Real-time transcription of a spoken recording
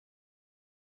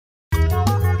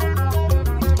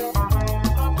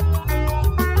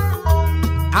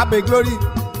abe glory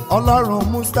Ọlọ́run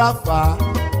Mustapha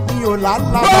ní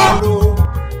ọ̀làlábàárò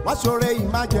wọ́n ṣoore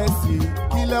emergency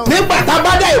kílẹ̀ òun. nígbà tá a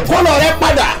bá dá ìkólọ rẹ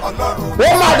padà ó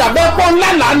máa dàbẹ́ pọ́ ńlá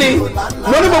lánì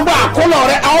lórí gbogbo àkólọ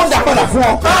rẹ a ó dà padà fún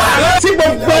ọ. tí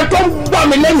gbogbo ẹ tó ń gbọ́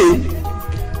mi lẹ́nìí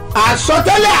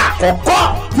àsọtẹ́lẹ̀ àkọ́kọ́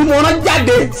tí mo rán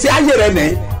jáde sí ayé rẹ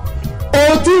nìyí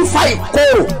o ti ń fa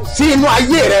ìkorò sí inú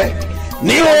ayé rẹ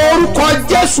ní orúkọ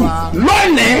Jésù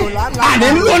lónìí àní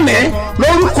lónìí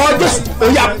lórúkọ Jésù ó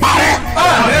yá parẹ́.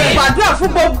 gbàdúrà fún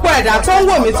gbogbo ẹ̀dá tó ń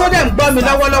wò mí tó dẹ̀ ń gbọ́ mi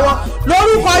lọ́wọ́lọ́wọ́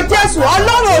lórúkọ Jésù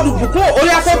Ọlọ́run olùbùkún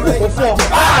orí afẹ́bùkún fún ọ.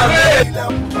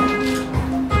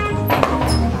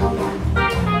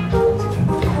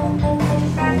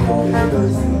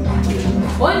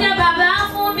 Oúnjẹ bàbá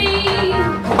fún mi,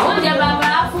 oúnjẹ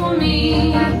bàbá fún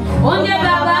mi, oúnjẹ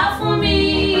bàbá fún mi,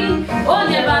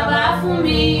 oúnjẹ bàbá fún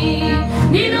mi,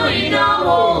 nínú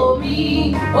ìdánwò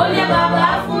mi, oúnjẹ bàbá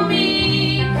fún mi,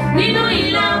 nínú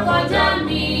ìlà kọjá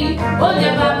mi,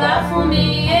 oúnjẹ bàbá fún mi,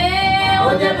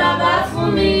 oúnjẹ bàbá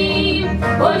fún mi,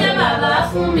 oúnjẹ bàbá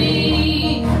fún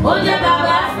mi, oúnjẹ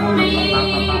bàbá fún mi,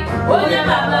 oúnjẹ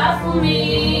bàbá fún mi,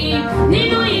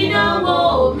 nínú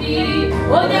ìdánwò mi,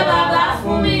 oúnjẹ bàbá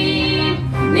fún mi,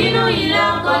 nínú ìlà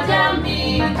kọjá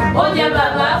mi, oúnjẹ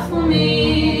bàbá fún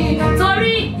mi,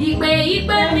 torí ìpè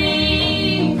mi,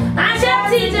 àṣẹ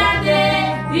ti jáde,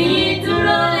 ìyìn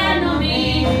dúró lẹ́nu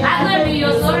mi, àgbẹ̀ mi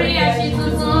yóò sórí ẹṣin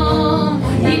tuntun.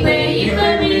 Ìpè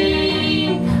mi,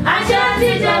 àṣẹ ti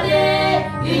jáde,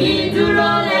 ìyìn dúró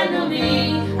lẹ́nu mi,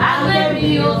 àgbẹ̀ mi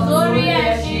yóò sórí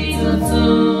ẹṣin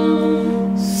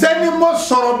tuntun. sẹ́ni mo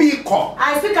sọ̀rọ̀ bí ikọ̀.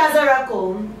 I speak as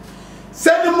oracle.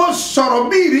 sẹ́ni mo sọ̀rọ̀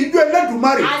bí ìríjú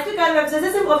Ẹlẹ́dùmarè. I speak as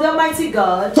representative of the Almighty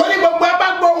God. torí gbogbo ẹ bá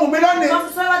gbọ́ ohùn mi lónìí.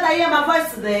 Whatsoever that hear my voice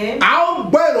today, a ó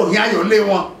gbọ́ ìròyìn ayọ̀ lé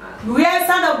wọn. we hear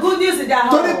sound of good news in their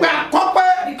torí home. pé àkọ́pẹ́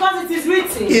Because it is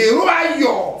written, ìró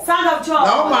ayọ̀ sound of joy,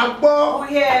 làwọn máa gbọ́ we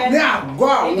hear ní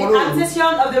àgọ́ in àwọn the olóòrùn.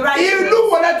 habitation of the righteous. ìlú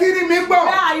wo lẹ ti rí mi gbọ́.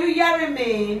 Where are you hearing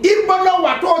me? ibo ló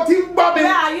wà tó o ti ń gbọ́ mi.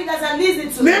 Where are you that are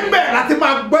listening to me? níbẹ̀ láti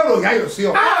máa gbọ́ ìròyìn ayọ̀ sí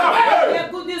ọ. I hear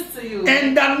good news to you.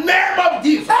 in the name of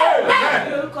Jesus.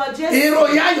 Lórúkọ Jésù.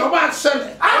 ìròyìn ayọ̀ máa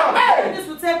ṣẹlẹ̀. Good news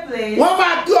will take place. wọ́n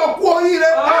máa kí ọ kú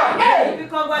oríire. You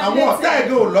be àwọn ọ̀tá congratulated.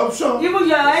 ẹ̀dẹ̀ ò lọ́pṣọ̀n. Even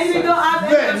your enemy don't have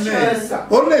any bẹ́ẹ̀ ni options.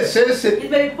 ó lè ṣeé ṣe.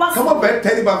 It may be kọ́mọ possible. bẹ́ẹ̀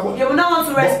tẹ́lẹ̀ fún You will not want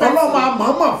to respect ọlọ́mọ you.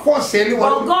 àmọ́mọ́ fọ́ọ̀sì ẹni wọn.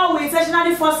 But God will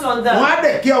intentionally force you on them. wọ́n á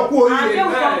dẹ̀ kí ọ kú And oríire. they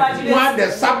will congratulate wọ́n á you. dẹ̀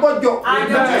sábọ́jọ And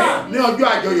they will. ní ọjọ́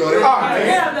àjọyọ̀ rẹ. Amen.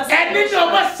 ẹni ní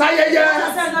ọmọ sáyẹyẹ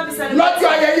lọ́jọ́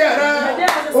ayẹyẹ rẹ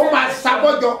ó máa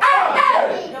sábọ́jọ.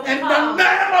 in the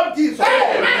name of Jesus.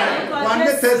 wọ́n á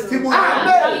ní testimony.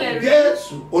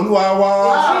 Jésù Olúwa wa.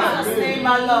 Jesus' name,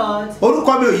 my Lord.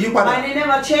 orúkọ mi ò yí padà. My name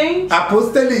never changed.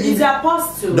 apostoli He's yìí the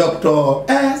apostle. Dr.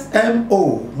 SMO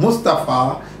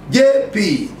Mustapha JP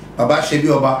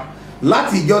Babasebioba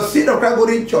láti ìjọ Seed of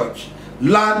Calvary Church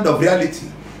Land of Reality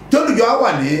tí olùjọ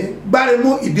wà ní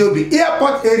Gbáremú Ìdíòbí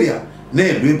airport area ní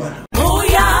ìlú Ìbàdàn.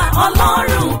 bóyá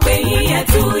Ọlọ́run pé yín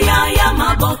tú yáyá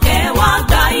máa bọ̀ kẹ́ wá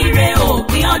gba ire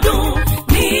òpin ọdún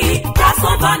ní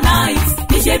crossover night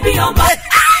Babasebioba.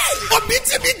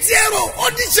 Òbítíbitì èrò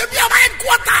Babasebioba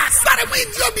headquarters Gbáremú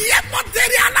Ìdíòbí airport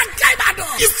area alága Ìbàdàn.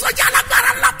 ìsọjí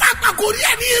alágbára ńláta àpàkòrí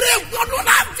ẹ̀mí ire ọdún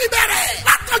náà fi bẹ̀rẹ̀.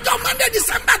 látọjọ́ Monday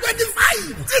December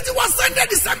 25 títí wọ Sunday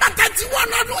December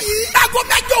 31 ọdún yìí. láago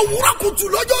mẹ́jọ òwúrọ̀ kùtù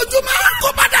lójoojúmọ́. kó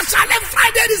bá dàṣálẹ̀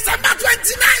Friday December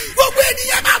 29. gbogbo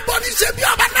ènìyàn máa bọ̀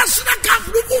Babasebioba national camp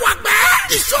lukú wà pẹ́.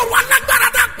 ìṣòro alágbára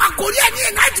dà àpàkòrí ẹ̀mí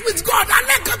night with God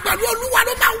alẹ́ kan pẹ̀lú Olúwa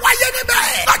ló máa wáyé níbẹ̀.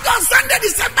 lọ́jọ́ Sunday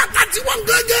December 31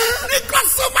 gẹ́gẹ́. ní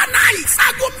crossover night.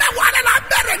 aago mẹ́wàá rẹ̀ la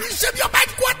bẹ̀rẹ̀ ní Babasebioba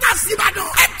headquarters Ìbàdàn.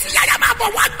 ẹ̀tú yàyà máa bọ̀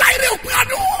wá gba ire òpin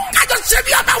ọdún. kájọ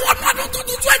Babasebioba wọnú ọdún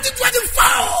tuntun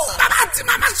 2024. bàbá àti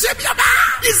màmá Babasebioba.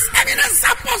 His Eminence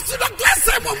Apostle Dr.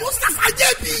 SMO Mustapha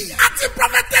JP. àti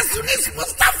Prophetess Eunice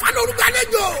Mustapha lórúkọ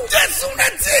àlejò. Jésù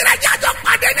rẹ̀ tí ìrẹ́jẹ́ àjọ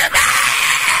pàdé níbẹ̀.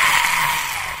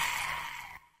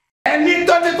 ẹni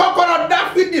tó ní kọ́kọ́rọ́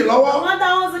Dáfídì lọ́wọ́. The one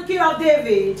that owns the key of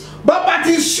David. bàbá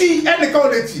ti ṣí ẹnìkan ò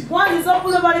lè tì. Once it's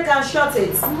open, nobody can shut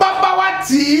it. bàbá wa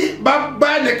tì í bàbá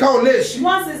ẹnìkan ò lè ṣí.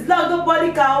 Once it's locked,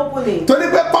 nobody can open it. torí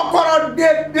pé kọ́kọ́rọ́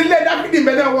délé Dáfídì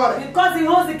mẹ́lẹ̀ wọ̀ rẹ̀. Because he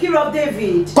holds the key of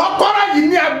David. kọ́kọ́rọ́ yìí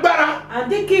ní agbára.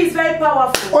 And the key is very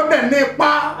powerful. ó dẹ̀ ní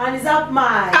ipá. And it's out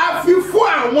mine. a fi fún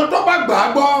àwọn tó bá gbà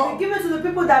á gbọ́. Give it to the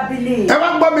people that believe. ẹ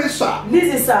wá gbọ́ mi sà.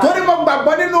 Listen, sir. torí mo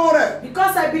gbàgbọ́ nínú rẹ̀.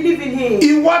 Because I believe in him.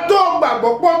 ìwọ tó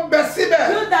gbàgbọ́ pọ́ ń bẹ síbẹ̀.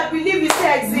 You that believe you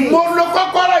say exist. mo lo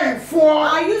kọ́kọ́rọ́ yìí fún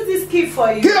ọ. I use this key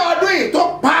for you. kí ọdún yìí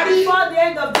tó parí. Before the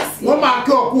end of this year. wọ́n máa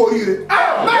kí ọ kú oríire.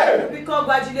 You will be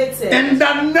congratulated. In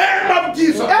the name of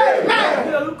Jesus.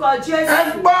 Ní orúkọ Jésù.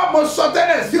 Ẹgbọ́n mo sọ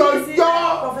tẹ́lẹ̀ sí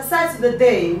ọjọ́. Prophesy to the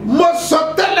day. Mo sọ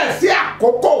tẹ́lẹ̀ sí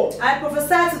àkókò. I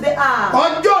prophesy to the hour.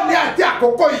 Ọjọ́ ni àti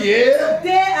àkókò yìí.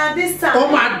 Today and this time. Ó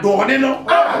máa dùn ọ́ nínú.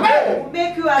 Will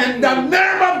make you happy. In the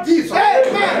name of Jesus.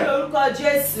 Ní orúkọ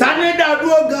Jésù. Tani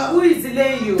dàdúró gan. Who is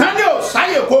delaying you? Tani ò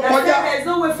sáyè kó kọjá. There is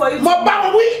no way for you to. Mo bá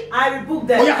wọn wí. I rebuke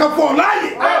them. Ó yẹ ká fún ọ láàyè.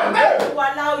 To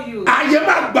allow you. Ayé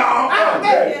máa gbà ọ́.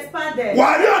 Be expanded. Wà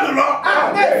á rí ọ̀nà lọ.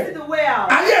 See the way out.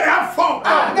 Ayé rẹ̀ á fọ́.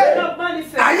 Not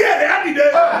manifest. Ayé rẹ̀ á dìde.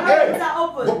 Doors are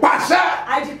open. Mo pàṣẹ.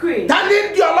 I decree. Tani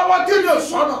ń di ọlọ́wọ́ tí yóò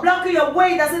sọnù. Blocking your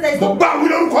way that says there is Mo no. bá wí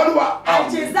lórúkọ Olúwa. I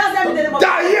chase. That's every day.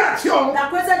 Dá ayé àti ọ̀run. That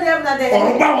created the heaven and the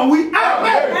Ọ̀run earth. bá wọn wí.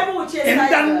 Heaven will chase. In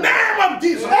the name of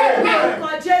Jesus.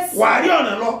 God just. Wà á rí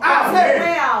ọ̀nà lọ. See the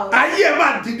way out. Ayé ẹ̀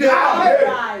máa dìde.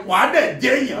 Wà á dẹ̀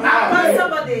jẹ́ èèyàn. Call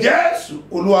somebody. Jésù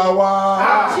Olúwa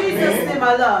wa. Jesus name,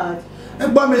 my Lord. Ẹ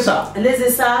gbọ́ mi sà.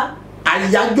 Listen, sir.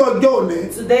 Àyájọ́ ọjọ́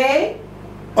òní. Today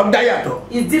Ọ̀dà yàtọ̀.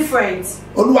 is different.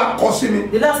 Olúwa kọ sí mi.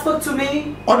 The Lord spoke to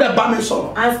me Ọ̀dà bá mi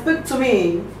sọ̀rọ̀. and spoke to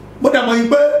me, Mo dẹ̀ mọ̀ yín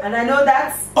pé and I know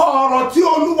that ọ̀rọ̀ tí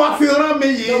Olúwa fi rán mi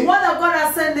the yìí. word of God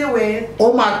has sent me with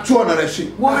Ó máa tú ọ̀nà rẹ̀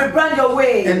sí. will rebrand your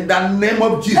way. In the name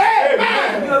of Jesus.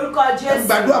 Ní orúkọ Jésù.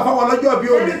 Gbàdúrà fáwọn ọlọ́jọ́ bí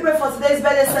Let me òní. pray for today's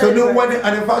birthday Àti oní celebration. wedding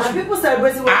And anniversary. people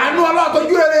celebrating with Àánú Ọlọ́run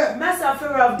rere. mercy and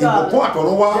favor of Ìbùkún God.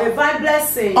 àtọ̀run wá. The divine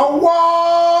blessing.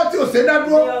 Ọwọ́ tí ò ṣe dá The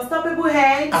dúró. unstoppable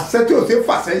hand. Àṣẹ tí ò ṣe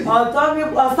fà sẹ́yìn.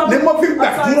 Ní mo fi Unstoppable gbàdúrà.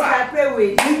 authority I pray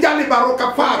with. Ní Jálí Baroka In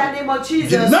the Fáàlì. name of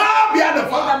Jesus. Jìnnà bí In the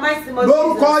àdàfà. mighty name of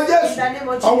Lórúkọ Jesus. Jésù. In the name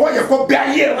of Jesus. Ọwọ́ yẹ kó bí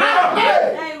ayé rẹ̀.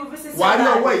 Then you will visit Wà á rí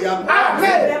your ọwọ́ life. ìyanu.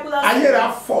 Miraculous Ayé rẹ̀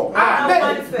á fọ̀.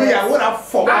 Ìgbéyàwó rẹ̀ á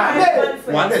fọ̀.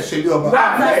 Wà á dẹ̀ ṣe bí ọba.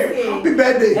 Happy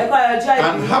birthday Ẹ̀kọ́ ọjọ́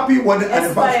and ìbí. happy wedding Ẹ̀sùn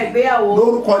anniversary. ìgbéyàwó.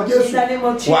 Lórúkọ Jésù. In the name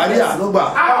of Wà á rí Jesus. ànúgbà.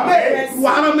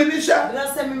 Wà á rán mi níṣẹ́. The Lord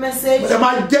sent me message. Ẹ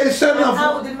máa jẹ́ iṣẹ́ náà And I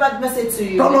fún. will deliver the message to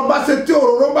you. Tọ́lọ́ bá ṣe tí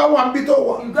òróró bá wà níbi tó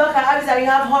wà. You God can have it and you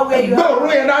have her where you Gbé òróró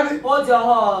have. yẹn dání. Hold your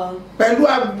horn. Pẹ̀lú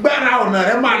agbára ọ̀nà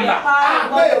rẹ̀ máa The là. power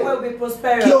of God your way will be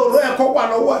prosperous. Kí òróró yẹn kó wà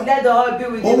lọ́wọ́ ẹ̀. Let the oil be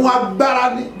with Ohun you.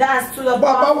 agbára ni. That's to the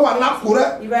Bàbá power. wà lákùrẹ́.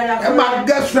 Ẹ máa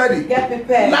get ready. Get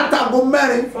prepared. Látago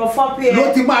mẹ́rin From 4 ló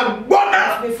p.m. ti máa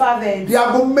gbọ́ná. be fervent. Di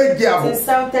aago méje àbọ̀. Till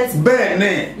 7:30. Bẹ́ẹ̀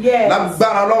ni. Yes.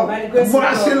 Lágbára lọ. By the grace of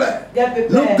Múra God. sílẹ̀. Get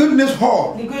prepared. Ní Goodness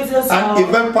Hall The greatest and song.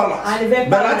 Event Palace. And Event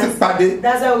Bẹ́ẹ̀ láti Palace. pàdé.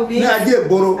 That's how we meet. Ní Ajé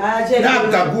Ìgboro. Ajé Ní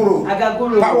Ìgboro. Àgàgúrò.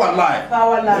 Agaguro. Power Line.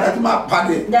 Power Bẹ́ẹ̀ láti line. máa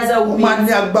pàdé. That's how we Ó meet. máa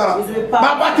ní agbára. It's with power.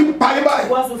 Bàbá ti ń parí báyìí.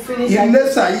 Once we finish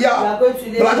Ìlésà yá. we are going to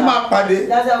Bẹ́ẹ̀ láti máa pàdé.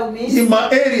 That's how we meet.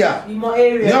 Ìmọ̀ area. Imo Ní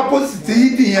area. opposite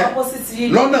yídì yẹn. Opposite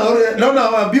you.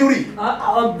 Lọ́nà Bíórì.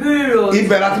 On bureau.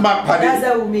 Ibẹ̀ láti máa pàdé. That's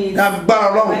how we meet. Ní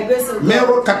agbára By grace Ọlọ́run. of God.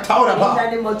 Mẹ́rọ kàtàwọ̀dà bá. In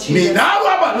the name of Jesus. Mìíràn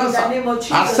wà bá náà In sà. the name of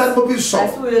Jesus. Àṣẹ́nubí sọ. I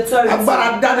speak with authority.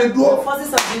 Agbára dáni dúró. The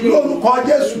forces of delay. Lórúkọ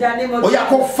Jésù. In the name of Ó yá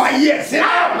kó Jesus. fàyè ẹ̀ sílẹ̀.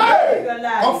 Your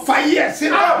Kó life. fàyè ẹ̀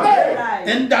sílẹ̀. Amen.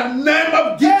 In the name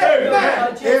of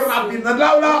Jesus. Erabina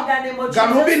laula. In the name of Jesus.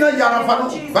 Ganubina yarafanu. In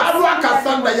the name of Jesus. Barua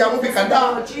kasanda yarubi kada.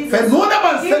 Fenuna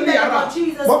banseli yara.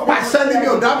 Wọ́n pàṣẹ ní mi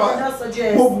ò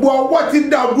dábàá. Gbogbo ọwọ́ ti ń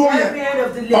dá ọdún Every yẹn. end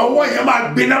of delay. Ọwọ́ yẹn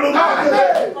máa gbiná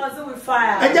lórí. Consumed with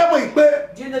fire. Ẹ jẹ́ mọ̀ pé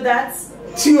Do you know that?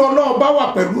 tí Ọlọ́run bá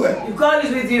wà pẹ̀lú ẹ̀. If God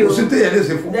is with Kò sí you, téyẹ̀ lè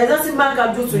ṣe fún. there's nothing man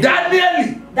can do to you.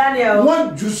 Dáníẹ́lì Daniel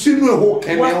wọ́n jù sínú ihò was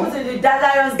kẹ̀nẹ́. put in the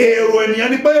lion's den. Èrò ènìyàn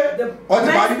ni pé The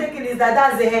ọtí parí. mistake is that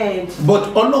that's the hand. But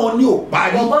Ọlọ́run ní ò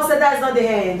parí. But God said that is not the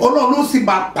hand. Ọlọ́run ló sì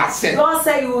máa pàṣẹ. God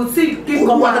said you will still keep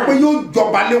Olúwa sọ pé command. yóò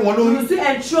jọba lé wọn You lórí. will still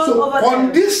enthroned So over them.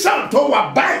 condition tó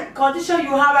wà báyìí Condition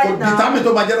you have kò right now. determine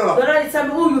tó máa jẹ́ lọ́la. Do not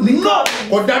determine who you No, become.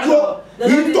 kò dájú.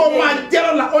 Yìí tó máa jẹ́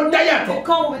lọ́la ó dá yàtọ̀.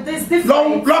 Become with this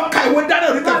difference. Lọ́ka ìwé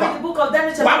Daniel orí Come kẹfà. in the book of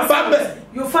Daniel Wà á bá chapter bẹ̀. 6.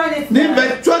 You find it Ní there.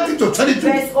 verse 20 to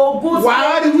 22. Verse Ogun. Wà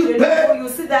á rí wípé You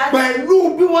see that?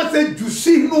 pẹ̀lú bí wọ́n ṣe jù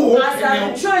sí inú As I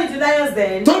am òkè showing the lions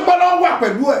then. tó ń bọ́ lọ́wọ́ wà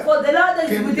pẹ̀lú ẹ̀. For the Lord is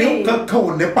Kìnìún within. kankan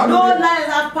ò ní pa No lórí ẹ̀. lions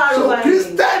have power So over him.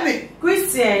 Kristẹni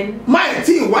Christian, máì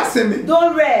tí ì wá sí mi.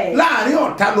 don't rest. Láàárín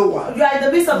ọ̀tá ló wà. You are in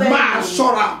the midst of the Máa enemy.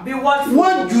 ṣọ́ra. Be watchful.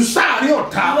 Wọ́n jù sáàárín He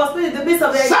ọ̀tá. was put in the midst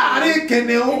of the enemy. Sáàárín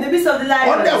kìnìún. In the midst of the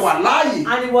Ó dẹ̀ wà lions. láàyè.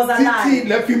 And he was Títí alive.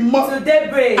 ilẹ̀ fi mọ́. Till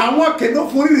daybreak. Àwọn kìnìún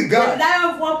fún rírì The gan.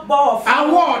 lion walked off.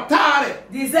 Àwọn ọ̀tá rẹ̀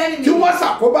These tí enemies wọ́n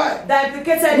ṣàkóbá ẹ̀. that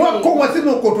implicated Wọ́n kó him. wọn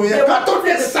sínú kòtò They yẹn ká were tó put dé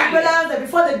in the sàlẹ̀. lions and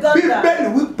before they got there. Bíbélì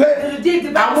wípé The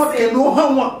Bible àwọn says kìnìún hàn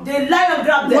wọn. the lion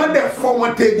grabbed Wọ́n them dẹ̀ fọ́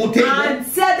wọn tegun-tegun. and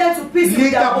tear them to pieces with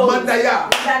Nígbà their bones. In mọ́dáyà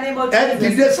the name of ẹ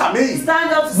dìde Jesus. sàmì.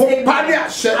 Stand up to Mo save parí me.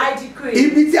 àṣẹ. I decree.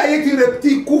 Ibi tí ayé ti retí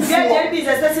ikú Where fún the ọ. enemy is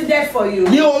expecting death for you.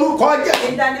 Ní orúkọ In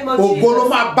Jésù. the name of Ògo ló Jesus.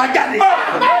 máa bá jáde.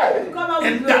 You come out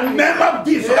In with the glory. name of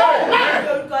Jesus.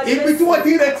 Ibi tí wọ́n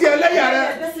ti retí ẹlẹ́yà rẹ.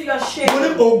 Expecting your Mo ní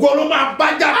shame. ògo ló máa bá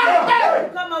jáde. You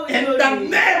come out with In the glory.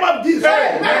 name of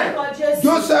of Jesus.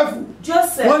 Joseph.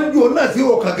 Joseph Wọ́n ju òun náà sí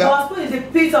òkànga. was put in the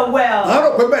pit of well. Àwọn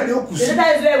rò pé bẹ́ẹ̀ ni ó kù sí.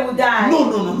 That is where he would die. No.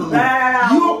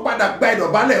 Yóò padà gba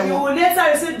ìdọ̀bálẹ̀ You wọn. will later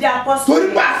receive the apostle. Torí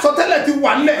pé àsọtẹ́lẹ̀ ti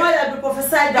wà nílẹ̀. God has been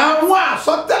prophesied that. Àwọn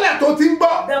àsọtẹ́lẹ̀ tó ti ń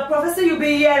gbọ́. The prophecy you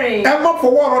be hearing. Ẹ má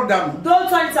fọwọ́ ọ̀rọ̀ dànù. Don't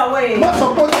turn it away. Má sọ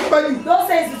pé ó ti pẹ́ jù. Don't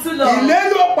say it's too long.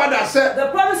 Ìlérí ó padà ṣẹ. The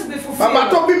promise will be fulfilled. Bàbá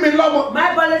tó bí mi lọ́mọ.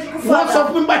 My biological Wọ́n sọ father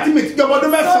fún mi nígbà tí mi ti jọmọ ọdún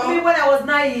told me mẹ́sàn-án. when I was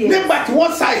 9 years. Nígbà tí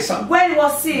wọ́n ṣàìsàn. When he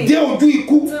was sick. Dé ojú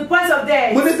ikú. To the point of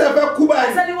death. Mo ní sẹ́ fẹ́ kú I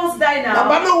báyìí. said he wants to die now.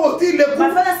 Bàbá náà wò tí ì lè kú. My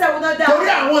father said I will not die. Torí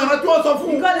àwọn ìran tí wọ́n sọ fún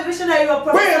un. Because the visionary of Pé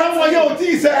prophet. ìran wọn yẹn ò tí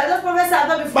ì ṣẹ. That those prophets have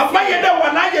not been Bàbá yẹn dẹ̀ wà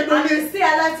láàyè And lónìí. he's still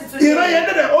alive to today. Ìran yẹn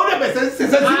dẹ̀ ó lè bẹ̀sẹ̀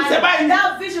ṣẹṣẹ sí ṣẹ báyìí. And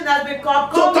that vision has been come.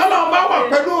 Tó tọ́lá ọba wà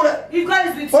pẹ̀lú rẹ̀. If God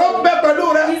is with Ó you. ń bẹ pẹ̀lú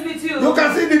rẹ̀. He's with you. You can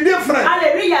see the difference.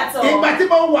 Hallelujah. Ìgbà tí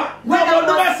mo wà ní When ọmọ I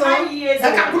ọdún was mẹ́sàn-án. 9 years Ẹ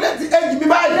old. kàkúlẹ̀tì éjì mi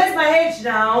báyìí. That's my age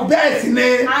now. Bẹ́ẹ̀ sì ni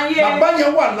bàbá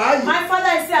yẹn wà láàyè. My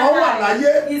father is still Ó wà alive.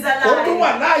 láyé. He's Ó alive. tún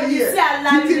wà láàyè. He's still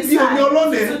alive Títí in di his òní life.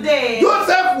 olónìí. Today.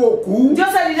 Joseph ò kú.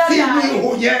 Joseph did not Sí inú die.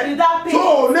 ihò yẹn. In that pit. Tó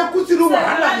o lé kú sínú So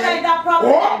wàhálà you yẹn. like that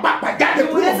problem. Ó pàpà jáde You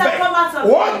kúrò later mbẹ̀. come out of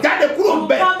Ó it. jáde kúrò You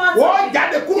mbẹ̀. come out Ó of it.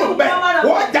 jáde kúrò You mbẹ̀. come out of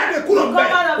Ó it. jáde kúrò You mbẹ̀.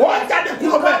 come out of Ó it. jáde You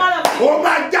kúrò come mbẹ̀. out of it. Ó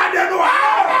máa jáde nù.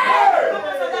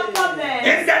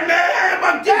 In the name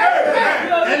of Jesus.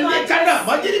 Ẹni kádà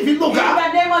májèlé fi nù ká.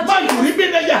 Má yùrí bí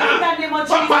lè yà.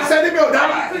 Má pàṣẹ níbi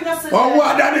ọ̀daràn. Ọwọ́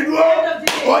àdánidúró.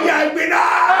 Ó yà ìgbìnà.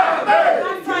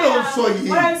 Kí ló ń sọ yìí?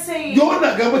 Yóò nà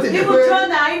gẹ́gẹ́ bó ti jẹ́ Even pé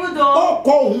Jonah, even though ó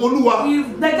kọ ohùn Olúwa.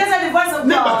 they get the voice of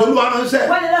Nígbà tó God. Olúwa ránṣẹ́.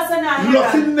 When the Lord sent Lọ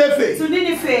sí Ahira Nínéfè. to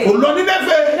Nineveh. Kò lọ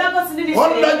Nínéfè. He not go to Nineveh. Ó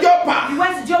lọ Jọ́pà. He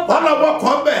went to Joppa. Ó lọ bọ́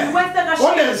kọ́ bẹ̀. He went to Ó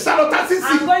lè Tarshish. sálọ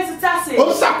Tásísì. I'm going to Tarsus. Ó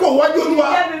sákò wájú Olúwa.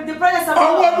 Gave the presence of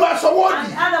Ọwọ́ God. Olúwa sọwọ́ And òdì.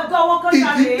 the hand of God won't come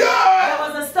down. Ìjì dé. There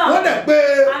was a storm. Wọ́n lè gbé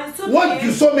And it took wọ́n him. jù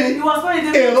sómi. He was put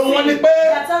in the Èrò wọn ni pé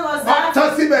Their tongue was that. ọ̀tán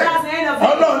síbẹ̀. That's the end of it.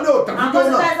 Ọlọ́run ní òtàn And fún God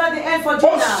Jónà. said that's not the end for Ó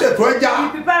Jonah. ṣètò ẹja. He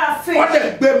prepared a fish. Wọ́n lè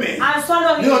gbé mi. And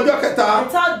swallowed Ní him. ọjọ́ kẹta, The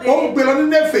third day, ó gbé lọ ní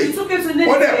Néfè. He took him to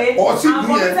Wọ́n lè Nineveh pọ̀ sí and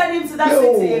ìlú yẹn. vomited him to that Pé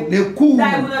ò city. ní kú. That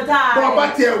he would not die. Bọ́ ọba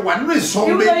tiẹ̀ wà nínú ìsàn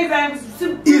Even omi. though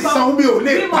if Ìsàn omi ò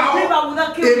lè pa ọ́. river will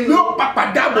not kill Èmi you. ó pàpà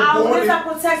dáàbò I bò will ọ́ ni. later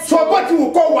protect Sọ you. bó ti wù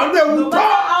kó wà ní ewu No tọ́.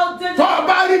 matter how dangerous Tọ́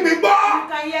ọba rí mi gbọ́. you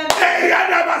can hear me. Ẹ̀rí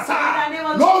àdàbàsà. In the name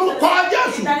of Lórúkọ Jesus.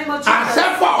 Jésù. In the name of Jesus. Àṣẹ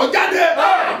fà ọ́ jáde.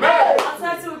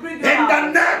 Authority will bring you In the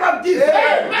out. name of Jesus.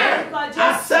 Because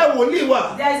just Àṣẹ wòlíì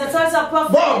wà. there is authority of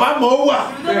prophet. Bọ́ọ̀ bá mọ̀ ó wà.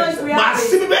 You don't know if we Màá have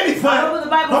sí it. Bíbélì fún ẹ. I open the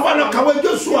Bible Wọ́n bá lọ for you. kàwé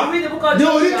Jóṣúà. You read the book of Ní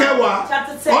orí Joshua, kẹwàá.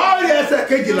 chapter 10. Ọ̀rì ẹsẹ̀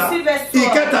kejìlá. You see verse 12,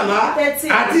 Ìkẹtàlá. 13,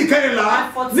 Àti ìkẹrìnlá.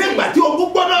 and 14. Nígbà tí ogun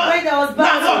gbóná. When there was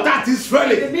battle, Láàárín ọ̀tá àti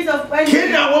Ísírẹ́lì. in the midst of when Kí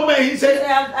ni àwọn ọmọ yìí ṣe?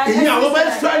 Ìyẹn àwọn ọmọ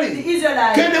Ísírẹ́lì. the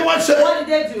Israelites, Kí ni wọ́n ṣe? what did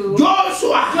they do?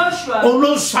 Jóṣúà. Joshua Òun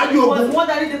ló ń ṣáájú was ogun. one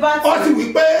that did the battle. Ó sì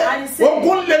wí pé And he said,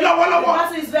 ogun lé lọ́wọ́lọ́wọ́. the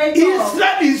battle is very tough.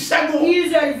 Ísírẹ́lì ṣẹ́gun.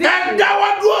 Israel victory. Ẹ dáwọ́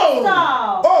dúró.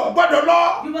 Stop. Ó gbọ́dọ̀ lọ.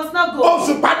 You must not go.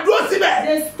 Òṣùpá dúró síbẹ̀.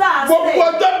 The stars Gbogbo stay.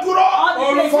 ọjọ́ dúró.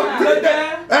 All the days For now. 3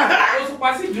 days. Òṣùpá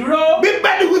sì dúró.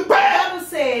 Bíbélì wípé Bible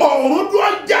says, ọ̀run dúró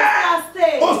jẹ́ stars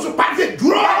stay. òṣùpá sì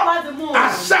dúró. Likewise the moon.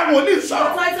 Àṣẹ wòlíì The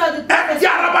sọ̀rọ̀. title of the prophet.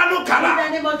 Ẹ̀jẹ̀ arabanú kàrà. In the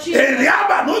name of Jesus. Èrè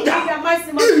àbànújà. In the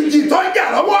mighty name of Jesus. Ìjì tó ń jà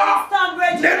lọ́wọ́. Storm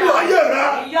raging Nínú now. ayé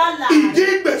rẹ̀. In your life. Ìjì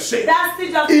gbèsè. That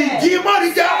stage of Ìjì death.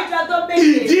 mọ́rìjà. Stage of don't make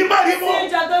it. Ìjì mọ́rìmọ́.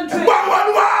 Stage of don't drink.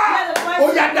 Gbọ́wọ́lúwà. Ó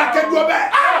yá dákẹ́ dúró bẹ́ẹ̀.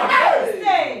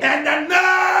 Stay. Ẹ̀dá náà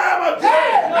mọ̀ sí.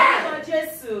 Lord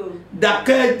Jesus.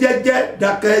 Dákẹ́ jẹ́jẹ́,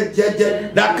 dákẹ́ jẹ́jẹ́,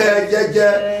 dákẹ́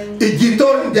jẹ́jẹ́. Ìjì tó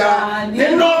ń jà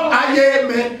nínú ayé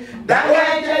mi. Dákẹ́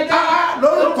jẹ́jẹ́.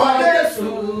 Lórúkọ Jésù,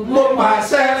 mo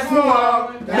pàṣẹ fún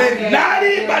ọ.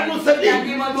 Láàrin ìbánusẹ́bí,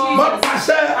 mo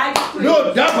pàṣẹ ní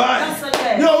òdábàá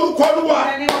ní orúkọ Olúwa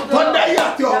tó ń dá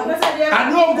yàtọ̀.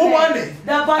 Àní ogun wọn ni,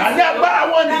 àní agbára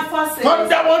wọn ni, tó ń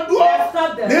dá wọn dúró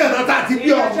ní ìrántá àti bí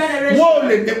ọ. Wọ́n ò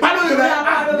lè ní pálọ̀ rẹ̀,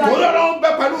 wọ́n lọ́rọ̀ ń bẹ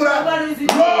pẹ̀lú rẹ̀.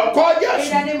 Lórúkọ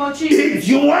Jésù,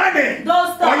 ìjì wọn ni,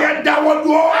 ọ̀yà dáwọ́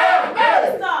dúró.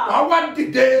 Wàá wá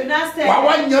dìde, wàá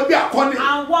wá yan bí akọni.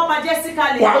 And walk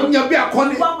majestically. Wàá yan bí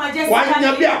akọni. Wàá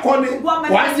yan bí akọni.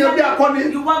 Wàá yan bí akọni.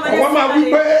 Ọwọ́ máa wí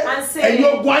pé ẹ̀yin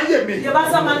ogun ayé mi.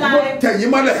 Mo tẹ̀yìn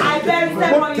mọ́lẹ̀.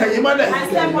 Mo tẹ̀yìn mọ́lẹ̀.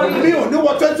 Mi ò ní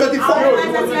wọ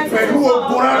 2024 pẹ̀lú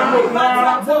ogun rárá.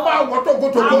 Mo máa wọ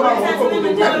tókótókó.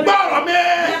 Ẹ gbọ́ ọ̀rọ̀ mi.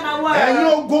 Ẹ̀yin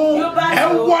ogun ẹ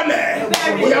wọlẹ̀.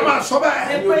 Bóyá máa sọ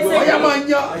bẹ́ẹ̀. Bóyá máa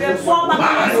yan.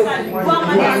 Máa yan.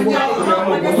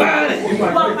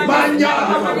 Máa yan.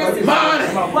 Máa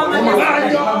yan.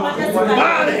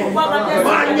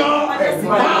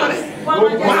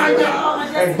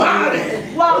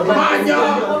 Máa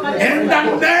yan. In the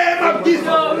name of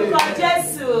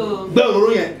Jesus. Gbé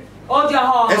òróró yẹn. Hold your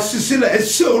heart. Esi sílẹ̀,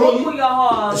 esi òró yìí. Open your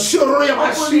heart. Esi òró yẹn máa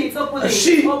Open ṣí. it, open it,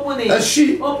 Esi. open it, Esi.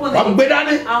 open it. Wà gbé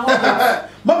dání. And hold it.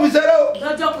 Má fi sẹ́rẹ̀ o.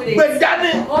 Don't joke with it. Gbé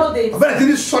dání. Hold it. Ọ̀bẹ̀rẹ̀ ti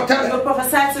ní sọtẹ́lẹ̀. You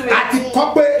prophesy to it. Àti kọ́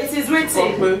pé. It is written.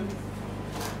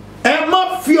 Ẹ má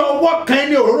fi ọwọ́ kan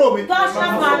ní òróró mi. Touch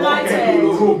not my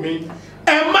anointed.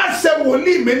 Ẹ má ṣe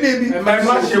wòlíì mi níbi.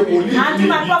 And do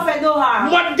my prophet no harm.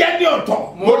 Mo jẹ́ ní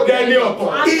ọ̀tọ̀.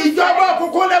 Ìjọba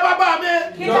òkùnkùn lé bàbá mi.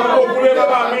 Ẹ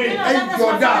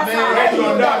jọ̀dá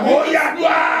mi. Ó yá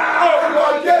gbà. Orúkọ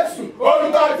Jésù.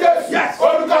 Yes.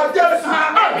 Orúkọ Jésù.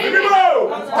 Àmì mímọ́.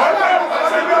 Ọlọ́run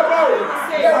Babasebioba.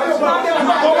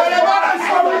 Ọmọ yẹn bá rà sí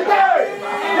ọmọ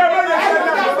yẹn.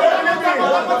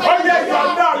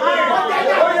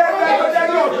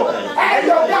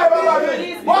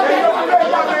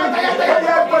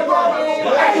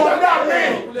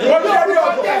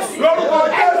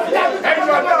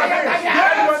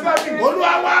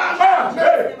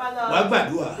 Wàá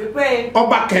gbàdúrà.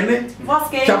 Ọba kẹ́ni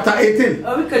chapter 18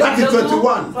 láti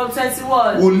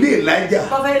 21 wòlíì Elijah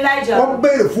wọ́n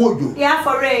béèrè fún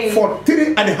òjò for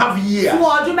 3.5 years. Fún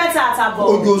ọdún mẹ́ta àtàbọ̀.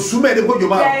 Òjò súnmọ́ ẹni kójò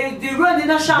máa. The road did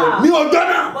not shower. Ní ọjọ́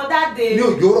náà But that day, ní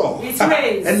òjò rọ̀ it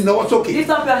rains. ẹni náwó sókè Lift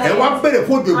up your ẹ hands. wá béèrè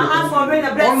fún òjò And ask for rain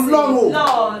and blessing. Ọlọ́run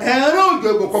Lord, ẹ̀rọ òjò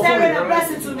ìgbòkọ̀ send fún rain and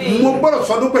blessing to mi. me. Mo gbọ́dọ̀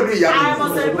sọdún pẹ̀lú ìyá I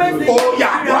must celebrate mi. the Ó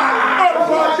yá wá.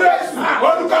 Orúkọ Jésù.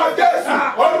 Orúkọ Jésù.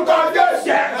 Orúkọ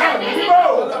Jésù. Àmì mímọ́.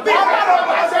 Ọlọ́run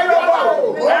Babasebioba.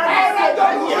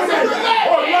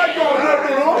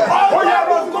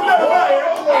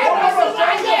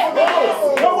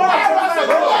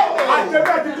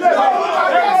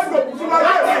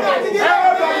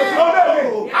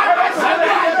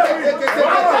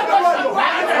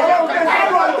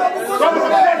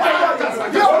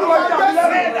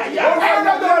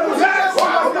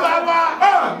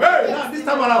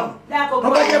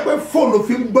 Tọ́ba jẹ́ pé fóònù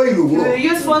fi ń gbọ́ ìlú wúrọ̀.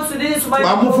 You use phone to do this tomorrow.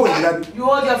 Wàá mú fóònù yìí dání. You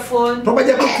hold your phone. Tọ́ba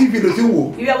jẹ́ pé TV ló ti ń wò.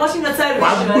 If you are watching the Wàá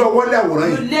gbé television, ọwọ́ lé àwòrán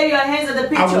you yìí. lay your hands on the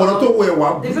Àwòrán tó picture. wọ ẹ̀ wá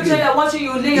The picture you are watching,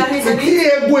 you lay your hands on Tí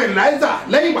it. egun Eliza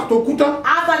lẹ́yìn ìgbà tó kú tán.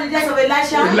 After the death of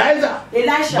Elisha, Eliza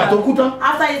ìgbà tó kú tán.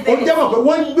 after his Ó jẹ́ death, mọ̀ pé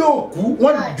wọ́n gbé òkú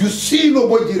wọ́n jù sí inú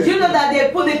bojì do you rẹ̀. know that they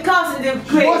put the corpse in the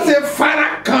Ó ṣe grave? fara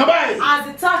kan báyìí. As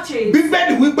it touches,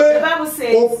 Bíbélì wípé the Bible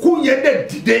says, òkú yẹn dẹ̀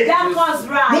dìde. that corpse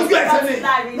rise, Lójú ẹsẹ̀ comes ni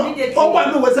alive immediately. ó wà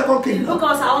ní ìwé second king. Look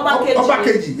us at Ọba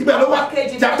kejì ibẹ̀ ló wà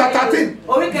chapter 13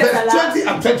 verse 20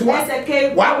 and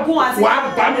 21. Wàá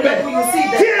bá ń bẹ̀.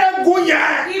 Tí egun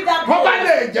yẹn wọ́n bá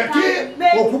lè jẹ́ kí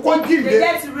òkú kó jíǹde.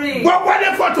 Gbogbo ní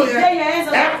fọ́tò yẹn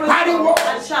ẹ pariwo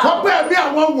kọ́pẹ́ bí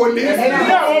àwọn wòlíì.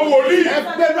 Ní àwọn wòlíì.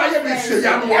 Ẹgbẹ́ náà ayé mi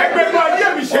ṣèyanu. Ẹgbẹ́ náà ayé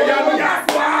mi ṣèyanu.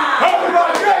 Orúkọ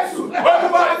Jésù.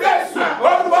 Orúkọ Jésù.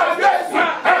 Orúkọ Jésù.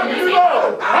 Àmì mímọ́.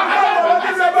 Ọlọ́run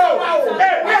Babasebioba.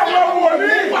 Ní àwọn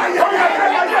wòlíì. Ó yẹ kí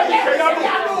ayé mi ṣèyanu.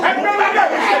 Ẹgbẹ́ náà ayé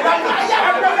mi ṣèyanu.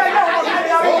 Ẹgbẹ́ náà ayé mi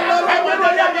ṣèyanu. Ẹgbẹ́ náà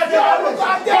ayé mi ṣèyanu.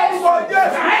 Orúkọ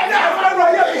Jésù. Ẹgbẹ́ náà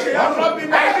ayé mi ṣèyanu.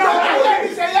 Ẹgbẹ́ náà ayé mi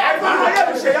ṣèyanu. Ẹgbẹ́ náà ayé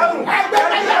mi ṣèyanu. Ẹgbẹ́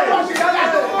náà ayé mi ṣèyanu.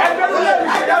 Ẹgbẹ́ náà ayé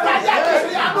mi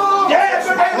ṣèyanu.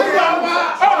 Jésù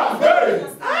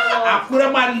Àkúrẹ́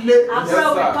máa le. Àkúrẹ́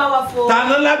will be powerful.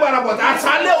 Tànà lágbára bọ̀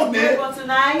àṣálẹ̀ òní. But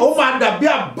tonight, Ó máa dàbí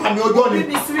àbàmì ọjọ́ ni. will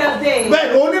be serious day.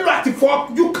 Bẹ́ẹ̀ni o nílò àti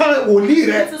fọjú kan wòlíì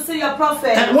You rẹ̀. need to see your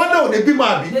prophet. Wọ́n náà ò ní bímọ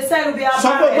àbí. They say will be Sọ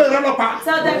pé pé married. ìrànlọ́pàá.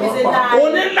 Tell them it's a O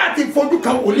lie. ní láti fojú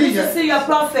kan You wòlíì need to yẹn. see your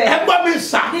prophet. Ẹgbọ́n mi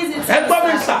sà. This is Ẹgbọ́n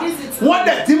mi true, sà. sir. This is true. Wọ́n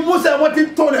dẹ̀ ti Músẹ̀ wọ́n ti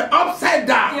tó rẹ̀ upside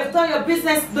down. You have done your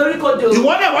business dorikodo.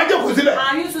 Ìwọ náà wájú kò sílẹ̀.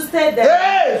 And you to stay there.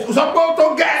 Ee sọ pé ó tó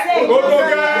gẹ́. Say, Ó tó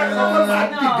gẹ́. Máa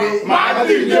dìde. Máa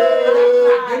dìde.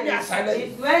 Ní àṣálẹ̀.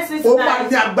 If you are sweet Ó máa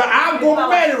tonight, ní àgbà aago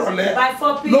mẹ́rin ìrọ̀lẹ́ by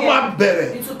 4 p.m. ló máa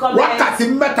bẹ̀rẹ̀. it will commence. Wákàtí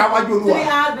mẹ́ta wájú 3 Olúwa.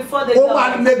 hours before the Ó dawn.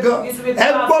 máa le gan. It will be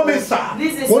Ẹgbọ́n mi powerful. sà.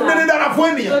 This is Ó ní ní dára fún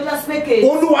ènìyàn. Don't just make it.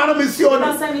 Olúwa rán mi sí ọ ní.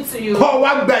 Don't send it to you. Kọ́ wa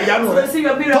gba ìyanu rẹ̀. Receive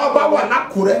your miracle. Tọ́ bá wà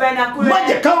lákùrẹ́. When Àkúrẹ́. Má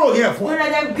jẹ́ ká ròyìn ẹ̀ fún Don't ẹ.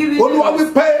 let them give you Olúwa news.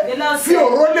 wípé The Lord fi said,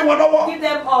 òró lé wọn lọ́wọ́. give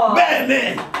them all. Bẹ́ẹ̀ ni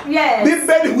Yes.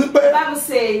 Bíbélì wípé The Bible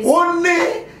says, ó ní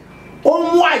ó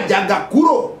mú àjàgà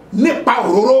kúrò nípa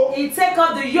òróró. he take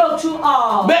off the yoke through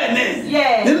all. Bẹ́ẹ̀ ni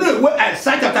Yes. nínú ìwé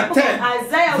Àìsáyà chapter 10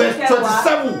 Isaiah verse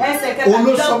 27 òun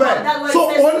ló sọ bẹ́ẹ̀. So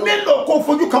o nílò kó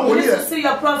fojú kan You wòlíì need to rẹ̀. see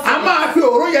your prophet. A máa fi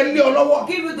òró yẹn lé ọ lọ́wọ́.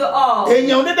 Give you the all.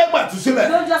 Èèyàn onídẹ́gbà tú sílẹ̀.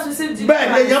 Don't just receive the Bẹ́ẹ̀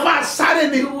ni èèyàn máa sáré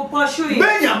ni. You will pursue it.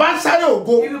 Béèyàn bá sáré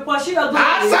ògo. You will pursue your glory.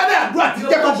 À á sáré àdúrà tí You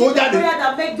jẹ́ kó will bó pursue the jáde. prayer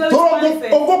that make glory Tóró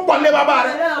manifest. ogún pọ̀ lé bàbá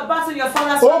There rẹ̀. is a battle in your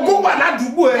father's Ogún wà family.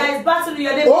 ládùúgbò ẹ̀. There is battle in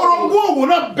your neighborhood. Orogún òwò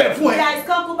náà bẹ̀ fún ẹ. There is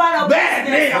concubine of Bẹ́ẹ̀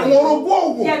ni business. àwọn orogún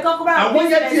òwò. Yeah, concubine of Àwọn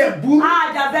yẹn business. tiẹ̀ burú. Ah,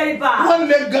 they are very bad. Wọ́n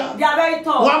le gan. They are very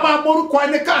tough. Wọ́n á máa mórúkọ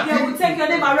ẹni They will káàkiri. take your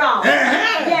name around.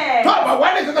 Yeah. Tó àbá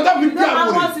wálé kankan tó fi You bí don't have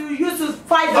àwòrán. what to use to to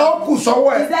fight them. ó kù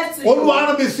sọ́wọ́ ẹ̀ It's left to you. Olúwa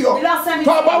rán mi sí ọ The Lord sent me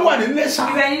tó to o bá you. wà ní Iléṣà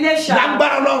You are in Iléṣà.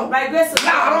 lágbára Ọlọ́run By grace of God.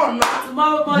 láàárọ̀ ọ̀la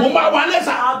Tomorrow mo morning. máa wà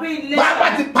Iléṣà I'll be in Iléṣà. bàbá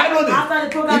ti pa lónìí After the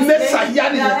program Iléṣà today, yá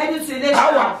we are heading to nìyẹn Iléṣà.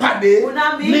 àwa pàdé We'll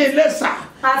now meet ní Iléṣà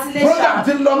at Iléṣà. program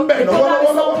ti lọ ń bẹ̀ The program is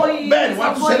lọ́wọ́lọ́wọ́ ongoing. bẹ́ẹ̀ ni wọ́n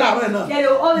á tún ṣe láàárọ̀ náà Yeah, they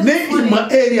will always ní be funny. ìmọ̀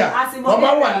area At Ìmọ̀ wọ́n bá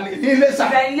wà area. ní Iléṣà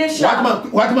You are in Iléṣà.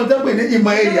 wàá ti mọ̀ tẹ́ pé ní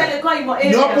ìmọ̀ area Where they call Ìmọ̀ ní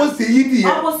area. opposite yídì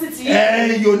yẹn Opposite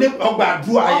yídì. yóò ní ọgbà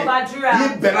àdúrà yẹn Ọgbà àdúrà.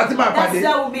 ibẹ̀ láti máa pàdé That's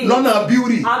where we meet. lọ́nà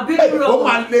bíúrì Our beauty road. ó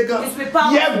máa le gan It's with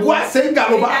powerful. yẹ gua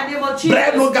sẹ́ńgàlóba In the name of Jesus.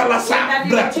 brẹ́nu galasa In the name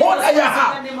of brẹ́kọ́lá Jesus. yà ha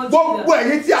In the name of gbogbo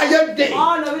ẹ̀yìn tí ayé dé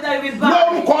All of it that will be bound.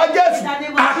 lórúkọ Jésù In the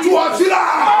name of àtúwọ̀sílà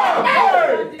Jesus.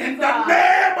 in the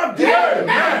name of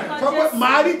Jesus sọ pé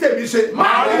màá rí tèmi ṣe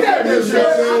Màá rí tèmi ṣe.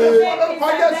 lórúkọ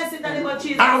Jésù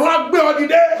àwọn agbé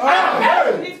ọdìdé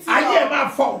ayé ẹ̀ máa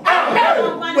fọ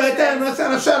gbẹ̀tẹ̀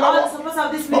ẹ̀ránṣẹ́ lọ́wọ́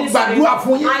ọgbàdúrà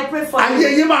fún yín ayé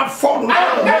yín máa fọ nù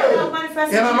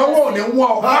ìrànlọ́wọ́ ò ní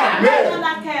wọ́n ọ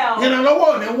ìrànlọ́wọ́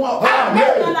ò ní wọ́n ọ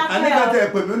àníkàtà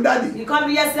ẹ̀pẹ̀ mi ń dàdí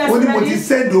ó ní mo ti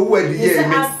sẹ́ndì owó ẹ̀dìyẹ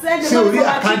mi sí orí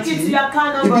àkáǹtì yìí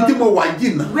ibi tí mo wà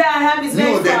jìnnà ní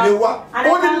òde lé wá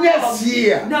ó ní next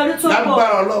year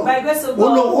lágbára Ọlọ́run ó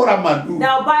lówó ra màlúù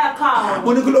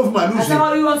mo ní kí ló fún màlúù ṣe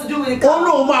ó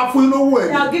lóun máa fún inú owó ẹ̀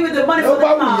ó bá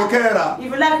wù yín kẹ́ra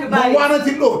mo wá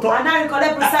rántí lóòótọ́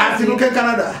àtinúkẹ́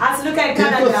Canada kí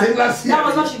n tó ṣe lásì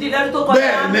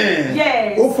bẹ́ẹ̀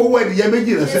ni ó fowó ẹ̀dìyẹ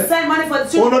méjì ránṣẹ́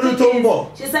ó lọ́dún tó ń bọ̀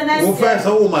mo fẹ́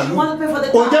sanwó màlúù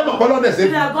ó jẹ́ mọ̀kọ́lọ́ dẹ̀ ṣe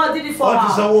ó ti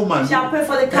sanwó màlúù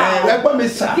ẹgbọ́n mi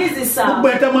sà gbogbo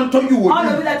ẹ̀ tẹ́ máa ń tọ́jú wò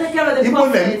ní ibo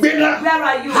lẹ̀ ń gbé náà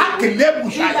hákìlẹ̀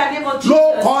bùṣà ló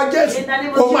kọ́ Jésù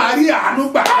ó máa rí àánú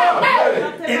gbà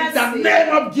in the name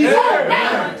of Jesus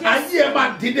ayé ẹ̀ máa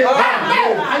dìde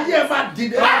ayé ẹ̀ máa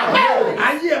dìde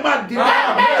ayé ẹ̀ máa dìde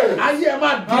ayé ẹ̀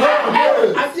máa dìde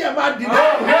ayé ẹ̀ máa dìde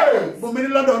mo mi ní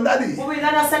lọ́dọ̀ ń dádì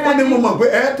ó ní mo mọ̀ pé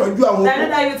ẹ̀ tọ́jú àwọn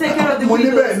òkú mo ní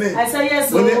bẹ́ẹ̀ ni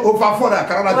mo ní o fa fọ́ọ̀dà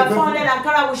àkàrà láti fẹ́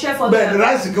fún bẹ́ẹ̀ ni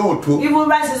ráìsì kan ò tó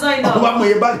ó bá mọ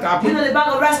iye báàgì ká pé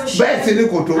bẹ́ẹ̀ sì ni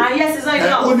kò tó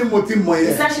ó ní mo ti mọ̀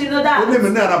yẹn ó ní mi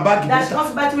ní ara báàgì mẹ́ta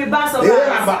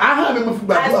àbá ahọ́n mi mo fi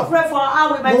gbàdúrà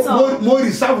mo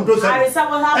rí sáwùn tó sẹ́yìn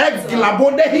ẹ gìlàbó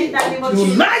dẹ́hìn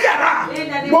yùnáyàrá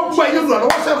gbogbo ẹ̀yin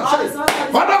lọ́wọ́ sẹ́yìn sẹ́yìn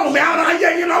fọdọ́rùn mi ara ayé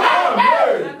yín lọ́wọ́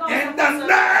in the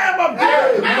name of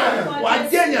Jesus wà á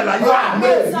jẹ́ èèyàn láyé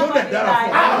yóò dẹ̀ dára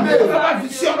fún ọ bá fi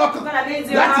sí ọ̀nà kan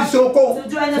láti ṣe okó fún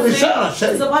iṣẹ́ ìrànṣẹ́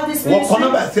wọ́n kọ́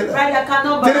nọ́mbà sílẹ̀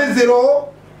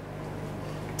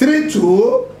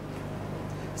 3032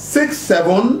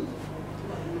 67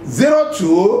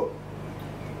 02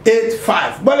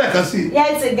 85 bọ́lẹ̀ kan sí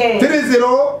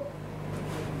 30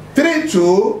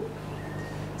 32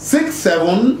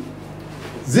 67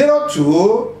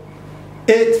 02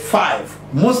 85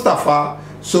 Mustapha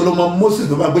Solomon Moses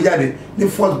ló máa gbé jáde ní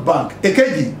First Bank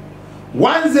èkejì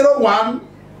 101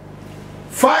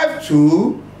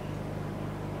 52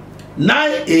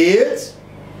 98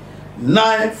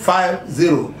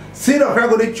 950 Seed of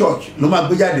Calvary Church ló máa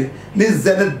gbé jáde ní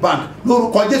Zenith Bank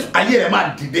lórúkọ Jésù ayé rẹ̀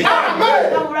máa dìde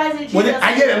mo ní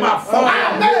ayé rẹ̀ máa fọ́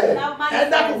ẹ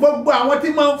dákun gbogbo àwọn tí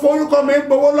máa ń forúkọ mi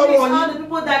gbowó lọ́wọ́ yín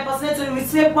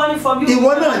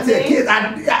ìwọ náà tiẹ̀ kí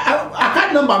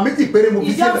account number méjì péré mo fi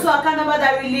sílẹ̀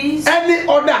any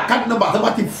other account number tó bá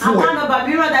ti fún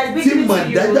ẹ tí mọ̀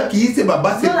dájọ́ kì í ṣe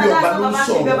Babasebioba ló ń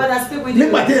sọ̀rọ̀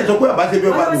nígbà tí ẹ̀ sọ pé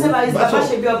Babasebioba ló ń bá sọ̀rọ̀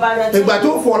ìgbà tó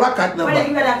fọ́ ọlá account number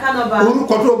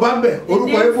orúkọ tó bá ń bẹ̀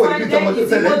orúkọ ebo níbi tí ọmọ tó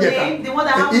ṣẹlẹ̀ jẹta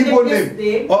ibo name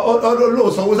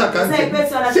olóòsanwó sàkáǹtì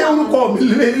ṣé orúkọ mi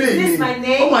lélẹ́yìn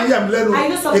ó máa ń yà mí lẹ́nu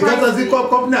ìkàtà sí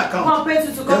company account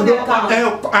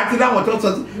àti láwọn tó sọ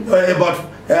about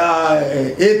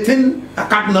 18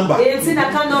 account number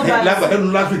lágbàdo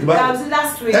nínú last week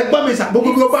báyìí ẹgbọ́n mi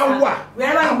sàgbógbó bí ó bá wà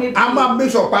a máa make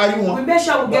sure parí wọn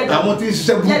àwọn tí ń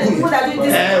ṣiṣẹ́ burúkú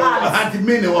yẹn àti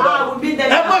mí ni wọn bá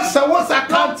ẹ má sanwó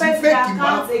sàkáǹtì fẹ́ẹ̀kì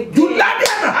máa jù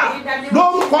lábẹ́ àná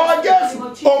lórúkọ Jésù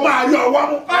ó máa rí ọwọ́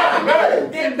mú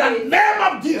in the name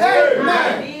of Jesus.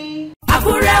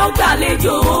 Àkúrẹ́ ó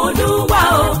gbàlejò Olúwa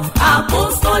o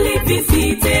Apostolic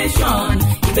Visitation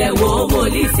ìbẹ̀wò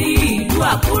wòlíì sí ìlú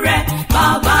Àkúrẹ́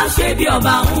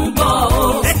Babasebioba ń bọ̀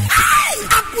o.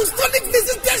 Apostolic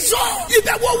Visitation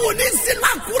ìbẹ̀wò wòlíì sí ìlú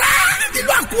Àkúrẹ́.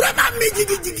 Ìlú Àkúrẹ́ máa mi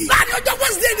jigijigi. Láàrin ọjọ́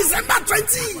Wednesday December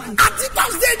 20 àti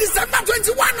Thursday December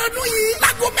 21 ọdún yìí.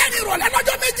 Láago mẹ́rin ìrọ̀lẹ́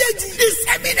lọ́jọ́ méjèèjì. His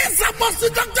Eminence Apostle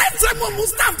Dr. Sẹ́mu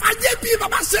Mustapha J.P.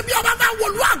 Babasebioba máa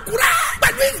wọ̀lú Àkúrẹ́.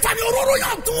 Pẹ̀lú ìfàmì òróró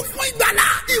yàn tún fún ìgbàlá.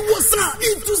 Ìwòsàn,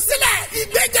 ìtúsílẹ̀,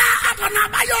 ìgbéga, àtọ̀nà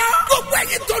àbáyọ. Gbogbo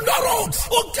ẹ̀yin tó dọ̀rọ̀.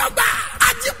 Òkè ọgbà,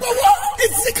 àjípọ̀wọ́,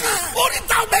 ìsìnkàn,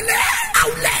 oríta ọ̀bẹ̀lẹ̀,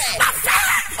 àwùlẹ̀, láfẹ́,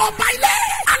 ọ̀bà ilẹ̀,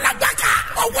 alágbàká,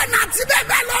 ọ̀wẹ́ náà ti bẹ́ẹ̀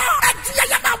bẹ́ẹ̀ lọ.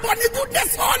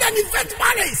 Ultimate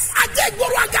Palace,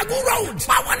 Ajegoro Agagu Road,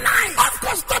 Power Line, off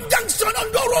Custom Junction,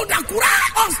 Ondo Road, Akura,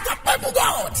 Unstoppable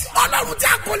God. Ọlọ́run tí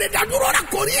a kò lè dádúró rẹ̀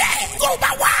kò rí ẹ̀. Tó bá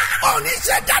wá,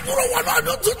 oníṣẹ́ dádúró wọn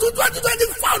ọdún tuntun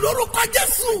 2024 lórúkọ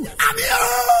Jésù. Àmín o.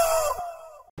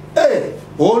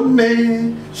 Ó ní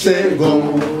ṣẹ́gun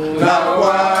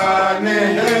làwa ní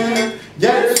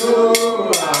Jésù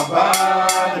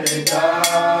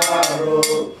àbánidáró.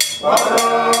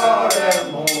 Ọ̀rọ̀ rẹ̀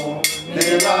mú ní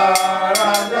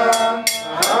láradá.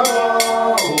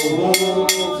 Àwọn òun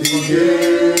ti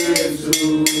Jésù.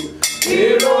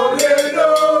 Ìròlédò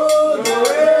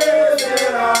lórí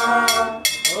ìlera.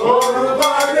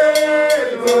 Orúkọ dé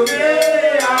lórí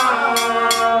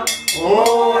àhà.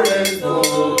 Orin tó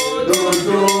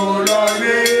dodo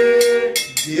lọlé.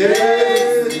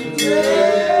 Jésù,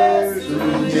 Jésù,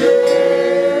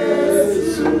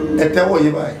 Jésù. Ẹ tẹ́wọ́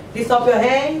yìí báyìí. Lift up your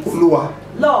hands. Olúwa.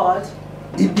 Lord.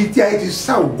 Ibi tí ayé ti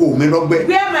sá ògo mi lọ́gbẹ́.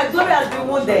 Where my glory has been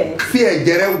wounded. Fi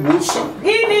ẹ̀jẹ̀ rẹ̀ wò sàn.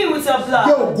 Heal me with your blood.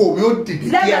 Jẹ́ ògo mi ó dìde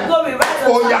Let kíá. my glory rise up.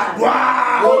 Ó yá wá.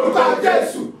 Orúkọ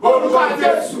Jésù, orúkọ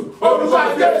Jésù, orúkọ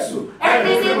Jésù,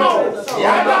 ẹ̀mí mímọ́.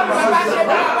 Yàrá bàbá ṣe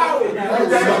bá wà o.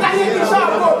 Ìjọba láyé kí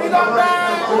sọ́ọ̀bù mi lọ́gbẹ́.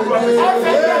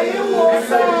 Ẹ̀fẹ̀ jẹ́ ìwò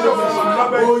sọ.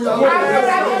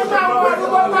 Àgbẹ̀rẹ̀ ayé máa wọ ọdún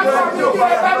bọ́ bá kọ́ mi kí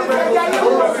ẹ bá mi fẹ̀ jẹ́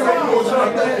ìwò sọ.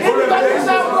 Ìjọba kí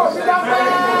sọ́ọ̀bù mi lọ́gbẹ́.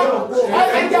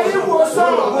 Ẹ̀fẹ̀ jẹ́ ìwò sọ.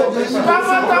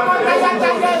 Tọmọtọmọ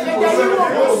tayátayá ẹ̀fẹ̀ jẹ́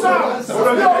ìwò sọ.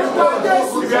 Lórúkọ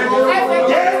Jésù, ẹ̀fẹ̀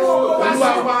jẹ́ ìwò sọ.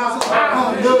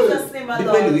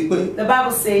 Bíbélì wípé The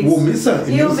Bible says, wò mí sàn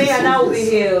èmi ó heal sì me and I will be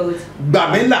sàn. healed. Gbà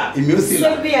mí là èmi ó sì là.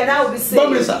 Save me and I will be Gbọ́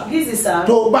mi saved. sà. This is sir.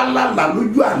 Tó o bá lálàá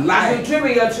lójú àlá You ẹ̀ dream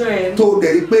in your dream. tó o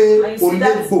dẹ̀ rí pé And you o see lé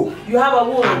that gbò you have a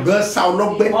wound. àgán sá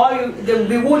ọlọ́gbẹ́. Or you they will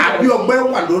be wounded. Àbí ọgbẹ́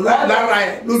wà lára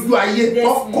ẹ̀ lójú ayé There's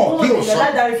ọkọ̀ kí o wound in your sàn.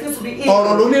 life that refuse to be healed.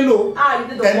 Ọ̀rọ̀ ló nílò You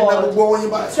need the ẹni náà word. gbogbo ọwọ́ yín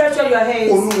báyìí. Stretch out your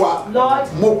hands. Olúwa Lord,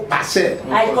 mo pàṣẹ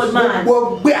I command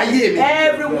gbogbo gbé ayé mi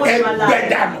every wound in my ẹgbẹ́ life.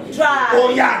 dànù. Try. Ó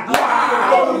yá wá.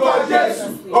 Orúkọ Jésù,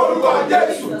 orúkọ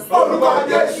Jésù, orúkọ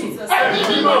Jésù, ẹ̀mí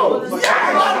mímọ́.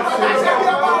 Yàrá bàbá ṣe bí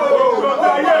ọba o.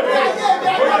 Ayé mi, ayé mi,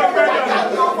 ayé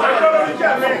mi,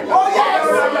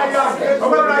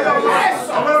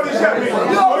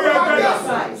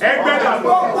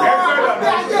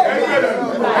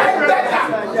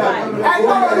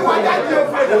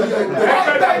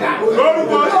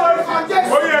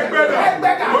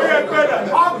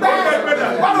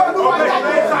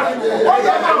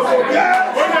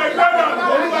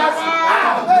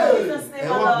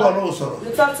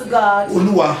 You talk to God.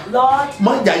 Olúwa Lord,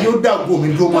 má jà yóò dá ògo mi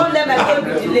dúró mọ́. don't let my glory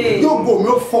be delayed. Yóò ògo mi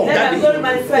ó fọ̀ Let jáde. my glory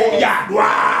manifest. Ó yá wá.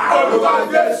 Orúkọ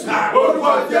Jésù,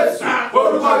 orúkọ Jésù,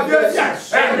 orúkọ Jésù,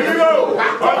 ẹ̀mí mímọ́.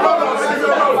 Ọlọ́run ṣe bí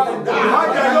ọba o. Má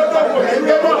jà yóò dá ògo mi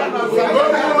dúró mọ́.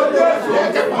 Orúkọ Jésù,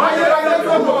 má yẹ láyé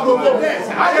tó mọ̀ tó mọ̀.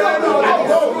 Ayé ló ń bọ̀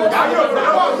tó mọ̀. Ayé ò dá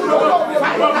wà tó mọ̀.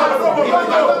 Ayé ò dá wà tó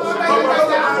mọ̀.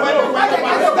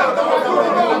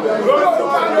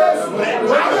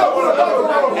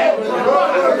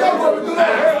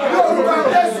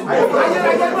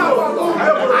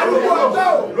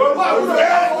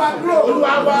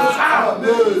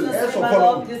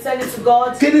 You tell it to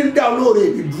God. Kí ni dá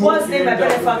olóore mi dúró? What's name my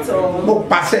benefactor? Mo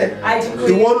pàṣẹ I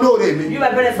decree. ìwọ olóore mi You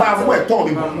my benefactor. máa mú ẹ̀tọ́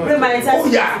mi bọ̀. Bring my Ó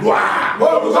entire. yá wá.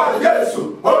 Orúkọ Jésù,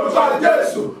 orúkọ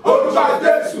Jésù, orúkọ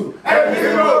Jésù, ẹ̀mí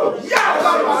mímọ́. Yàrá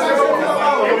bàbá ṣe bí ọba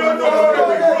o. Èmi ò tó lóore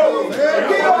mi dúró.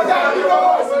 Kí ló dá dúró?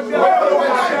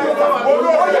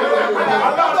 Olóore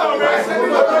aláàbò mi ṣe bí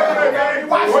ọba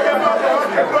o. Oyè máa bọ̀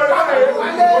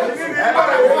ẹ̀kọ́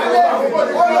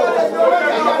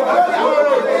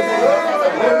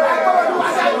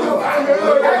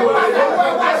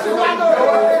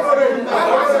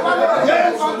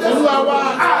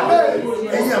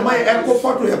Ẹ̀yin àmọ́ ẹ kó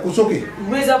fọ́tò ẹ kó sókè.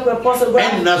 Raise up your photograph.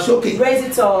 Ẹ nà sókè. Raise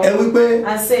it up. Ẹ wí pé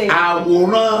And say,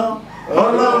 àwòrán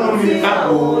Ọlọ́run fi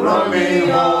àwòrán mi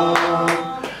hàn.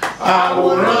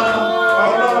 Àwòrán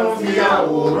Ọlọ́run fi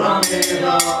àwòrán mi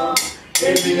hàn.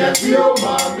 Ènìyàn tí ó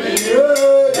mọ̀ mí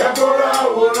yẹ kó rà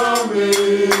àwòrán mi.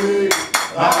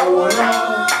 Àwòrán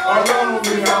Ọlọ́run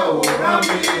fi àwòrán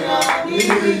mi hàn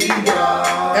níbi gíga.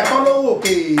 Ẹ kọ́ ló wò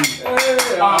ké.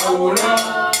 Àwòrán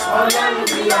Ọlọ́run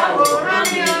fi àwòrán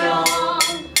mi hàn.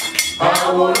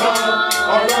 Àwòrán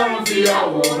Ọlọ́run fi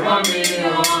àwòrán mi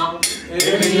hàn.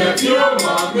 Ènìyàn tí ó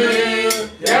mọ̀ mí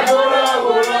yẹ kó rà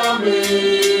àwòrán mi.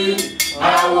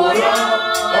 Àwòrán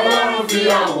Ọlọ́run fi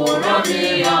àwòrán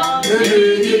mi hàn níbi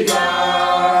gíga.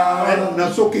 Ẹ nà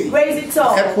sókè. raise it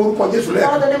up. Ẹ forúkọ Jésù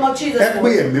Call the lẹ́ẹ̀kan. name of Jesus. Ẹ pé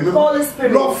ẹ̀mí mímọ́. Call the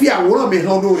Spirit. Lọ fi àwòrán mi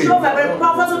hàn lórí. Show my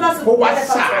photograph to Kó wá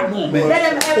benefactor. ṣàánú mi. Let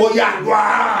them help Ó yá wá.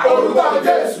 orúkọ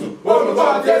Jésù, orúkọ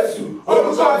Jésù,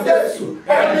 orúkọ Jésù,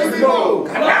 ẹ̀mí mímọ́.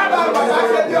 Yàrá bàbá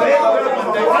ṣe bí ọba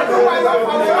o.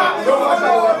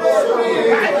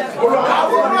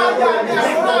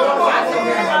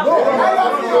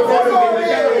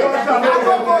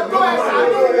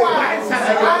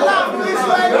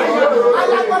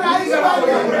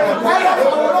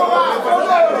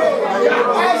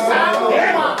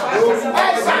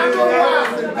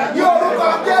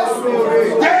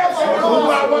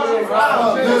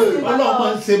 Ọlọ́run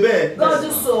máa ń ṣe bẹ́ẹ̀. God do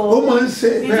so. Ó máa ń ṣe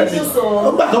bẹ́ẹ̀ ni.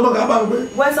 Ó gbà tó ọmọ kan bá mi pé.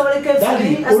 When somebody came to Daddy,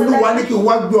 me, I said, Olúwa ní kí n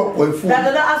wá gbé ọkọ̀ ẹ̀ fún that mi.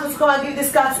 the Lord asked me to come and give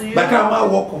this car to you. Bàtà máa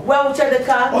wọkọ̀. When we check the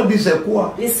car, Ó di sẹ̀kú à.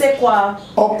 he said, "Qua,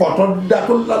 Ọkọ̀ tó dá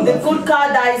tó the lálẹ́. good car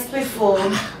that is peaceful."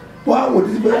 Wọ́n á wò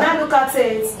ní And bẹ́ẹ̀. I look at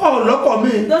it. Ọ̀lọ́kọ̀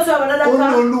mi. Don't you have another Ó ní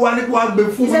car? Olúwa ní kí wá gbé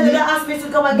fún He said, mi. "The Lord asked me to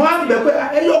come and Wọ́n á give bẹ̀ you." pé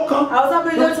ẹyọ kan. I was not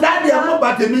really going to Dáàdì ẹ̀ mọ́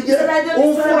bàtẹ́ mi He said, "I jẹ́. don't Ó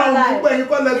ń destroy fúnra my òun life. gbogbo ẹ̀yin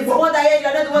kọ́ lẹ It's the gbọ́. one that heard you,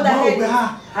 you're not the one that Àmọ́ heard ọ̀gbẹ́ you."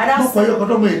 ha. And that's Mọ̀kọ́ ẹyọ kan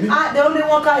tó mọ̀ èdè. the only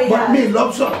one car he But mi had.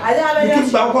 lọ́pṣọ̀n. I didn't have any Ní kí n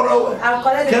gba option. ọkọ̀ lọ́wọ́ ẹ̀. I'm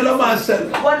collecting. Kẹ́ ló máa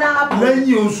ṣẹlẹ̀. What now happened?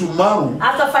 Lẹ́yìn oṣù márùn-ún,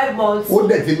 After 5 months, ó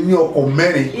dẹ̀ ti ní ọkọ̀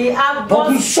mẹ́rin. he had Wọ́n tún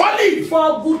bought sọ́lì. 4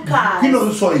 good cars. Kí ló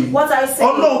ń sọ yìí? What are you saying?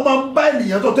 Ọlọ́run máa ń bá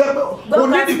ènìyàn tó tẹ́ pé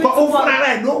onídìíkọ́ ó fúnra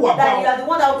rẹ̀ ló wà bá That you are the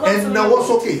one that will come to me. ẹ̀nàwó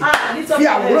sókè lift up fi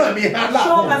your àwòrán head. mi hàn láàbò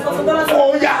Show my photography.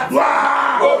 ó yà dùá.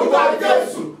 Orúkọ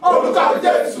Jésù, orúkọ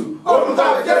Jésù, orúkọ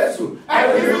Jésù,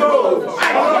 ẹ̀mí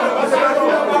mímọ́.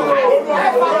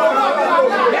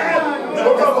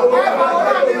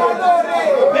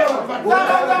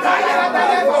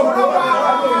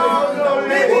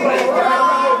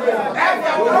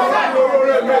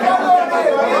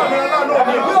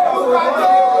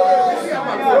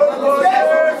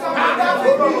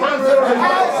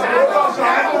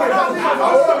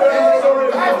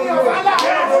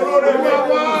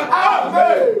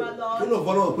 Kí ló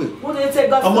fọlọ́ pé Who did you take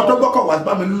God ọmọ tó for? gbọ́kọ̀ wá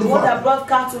bá mi The ló one fà that brought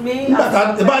car to me. nígbà tá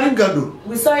ẹ bá rí gàdò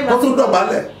We saw him tó tún at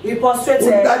dọ̀bálẹ̀ he ó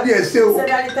prostrated. dádì ẹ̀ ṣe o He said,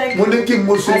 "Daddy, thank mo you." ní kí n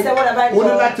mo ṣe I said, "What have I ó ní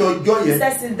done?" láti ọjọ́ He yẹn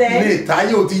said, "Since then, ní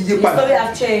ìtayé ò ti yí the padà story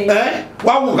has changed."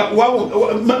 wá wò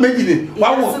méjì ni wá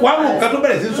wò nǹkan tó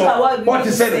bẹ̀rẹ̀ sí sọ wọ́n ti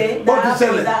ṣẹlẹ̀ wọ́n ti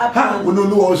ṣẹlẹ̀ ha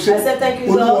olúwa ọ̀ṣẹ́ I said, "Thank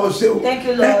you, olúwa Lord. ọ̀ṣẹ́ o Thank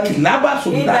you, Lord. kìlábà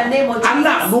sọ̀dá In the name of Jesus.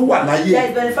 aláàánú wà láyé There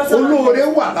is benefactor olóore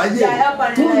wà There láyé are help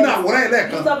and tún ní life. àwòrán ẹ̀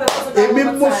lẹ́ẹ̀kan Lift up your photograph èmi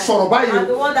one mo time. sọ̀rọ̀ báyìí I'm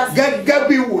the one that's gẹ́gẹ́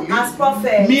bí wòlíì as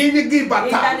prophet. mi ní kí bàtà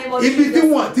In the name of ibi tí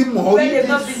Jesus. wọ́n ti mọ̀ ọ́ Where rí they've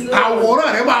not been known. àwòrán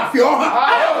rẹ̀ máa fi ọ́ hàn.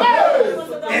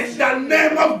 In the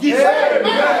name of Jesus.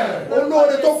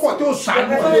 Olóore tó pọ̀ tó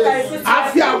sànú a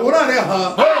fi àwòrán rẹ̀ hàn.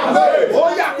 Ó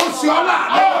yà kó sí ọ́ là.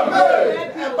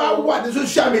 Ẹ bá wà ní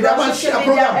social media máa ń ṣe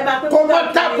program. Kò mọ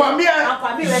tàpá mi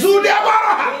ẹ̀. Zúlẹ̀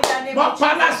abára. Mọ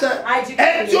paláṣẹ.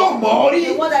 Ẹ tí ò mọ̀ ọ́ rí.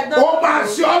 Ó máa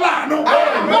sí ọ́ lànà.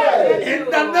 In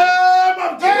the name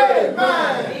of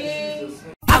Jesus.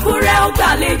 Àkúrẹ́ ó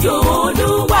gbàlejò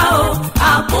Olúwa o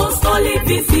apostolic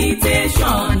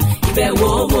visitation ìbẹ̀wò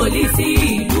wòlíì sí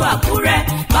ìlú Àkúrẹ́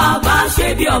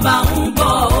Babasebioba ń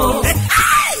bọ̀ o.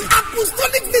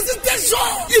 Apostolic visitation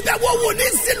ìbẹ̀wò wòlíì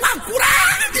sílùú Àkúrẹ́.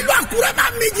 Ìlú Àkúrẹ́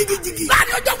máa mi jigijigi.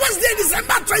 Láàrin ọjọ́ Wednesday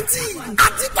December 20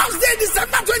 àti Thursday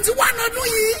December 21 ọdún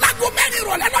yìí. Láago 4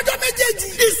 ìrọ̀lẹ́ lọ́jọ́ méjèèjì.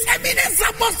 His Eminence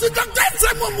Apostle Dr.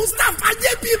 Sẹ́mu Mustapha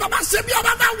J.P.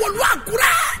 Babasebioba máa wọ̀lú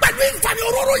Àkúrẹ́. Pẹ̀lú ìfàmì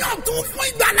òróró yàn tún fún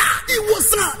ìgbàlá.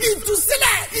 Ìwòsàn,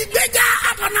 ìtúsílẹ̀, ìgbéga,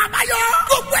 àtọ̀nà àbáyọ.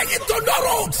 Gbogbo ẹ̀yin tó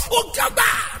dọ̀rọ̀. Òkè ọgbà,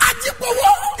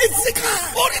 àjípọ̀wọ́, ìsìnkàn,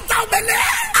 oríta ọ̀bẹ̀lẹ̀,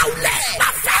 àwùlẹ̀,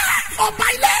 láfẹ́, ọba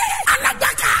ilẹ̀,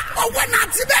 alágbàkà, ọ̀wẹ́ náà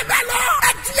ti bẹ́ẹ̀ bẹ́ẹ̀ lọ.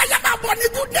 Ẹ̀túnyẹ̀yẹ̀ máa bọ̀ ní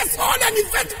Goodness Hall and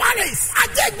Event Palace.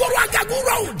 Ajẹ́ ìgboro Àjàgù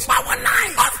Road. Power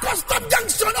line off Custom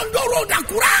Junction Ondo Road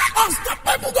Àkúrẹ́.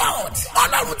 Unstoppable God.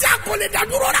 Ọlọ́run tí a kò lè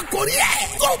dádúró rẹ̀ kò rí ẹ̀.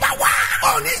 Tó bá wá,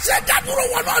 òní ṣe dádúró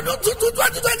wọn lọ́dún tuntun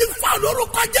 2024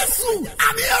 lórúkọ Jésù.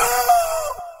 Àmín o.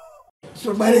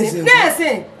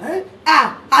 Nẹ́ẹ̀sìn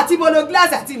àti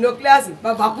monoglass àti no glass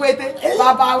bàbá Kúété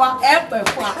bàbá wa ẹ pẹ̀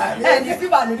fún wa ẹni tí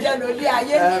ìbànújẹ́ ló lé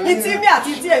ayé ìtí mi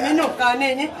àti tí èmi nìkan ní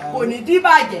yín kò ní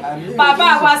dìbàjẹ́ bàbá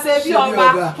wa ṣe bí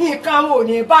ọba nǹkan ò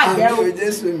ní bàjẹ́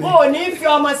o ò ní fi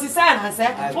ọmọ ṣiṣẹ́ ìrànṣẹ́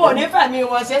ò ní fẹ̀mí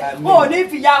wọn ṣe ò ní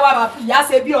fi ìyá wa ìyá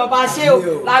ṣe bí ọba ṣe o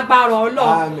lágbára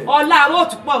Ọlọ́run ọlá àwọn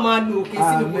òtúpọ̀ máa lo òkè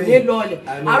sí mi kò ní lọlẹ̀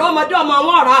àrọ́ ọmọdé ọmọ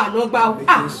wọn rà àánú gbà o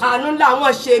àánú ńlá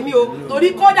wọn ṣe mí o torí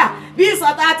kódà bí ìsọ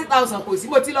 30,000 kò sí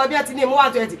mo ti lọ bí ẹ ti ní mú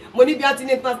 120 mo ní bí ẹ ti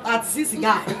ní 36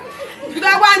 gáà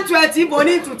ìgbà 120 mo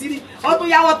ní 2 ó tún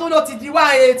yáwọ́ tó ló ti di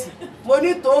 180 mo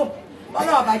ní tó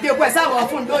bọ́lá ọ̀bàjẹ́ kú ẹ̀ sáwọn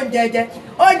fún lóúnjẹ jẹ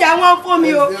oúnjẹ wọn fún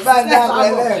mi o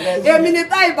èmi ní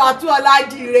Táìbàtú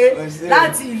Ọlájíire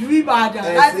láti ìlú Ìbàdàn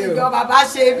láti ìjọ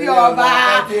Babasebioba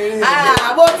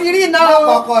mo ti rí iná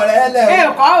o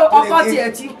ọkọ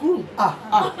tiẹ̀ ti kú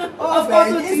ọkọ tó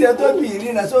ti kú tó bí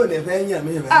ìrìnà sóò lè fẹ́ yàn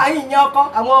mí. àyìn ọkọ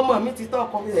àwọn ọmọ mi ti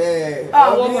tọkọ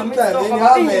àwọn ọmọ mi ti tọkọ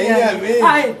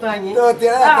àìtàn yín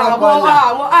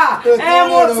àwọn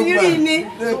mo ti rí ni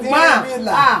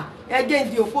ṣùgbọ́n ẹgbẹ́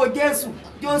ìdí òpó Jésù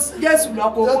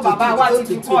lọ́kọ̀ owó bàbá wa ti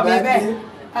fi kọ́ mi bẹ́ẹ̀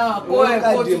kó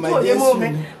ẹ̀kọ́ tútù òye mú mi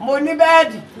mo ní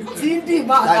bẹ́ẹ̀dì tí ń dì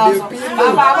máa ta sọ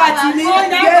bàbá wa ti ní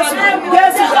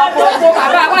Jésù lọ́kọ̀ owó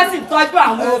bàbá wa sì tọ́jú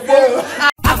àwọn opó.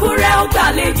 Àkúrẹ́ ó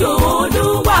gbàlejò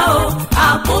Olúwa o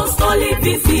Apostolic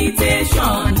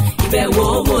Visitation ìbẹ̀wò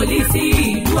wòlíì sí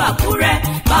ìlú Àkúrẹ́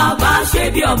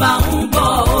Babasebioba ń bọ̀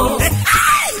o.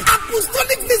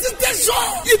 Apostolic Visitation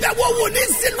ìbẹ̀wò wòlíì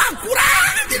sí ìlú Àkúrẹ́.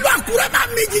 Ìlú Àkúrẹ́ máa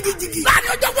mi jigijigi.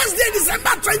 Láàrin ọjọ́ Wednesday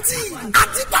December 20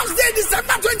 àti Thursday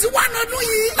December 21 ọdún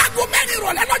yìí. Láago mẹ́rin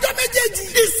ìrọ̀lẹ́ lọ́jọ́ méjèèjì.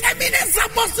 His Eminence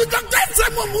Apostle Dr.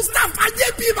 Semo Mustapha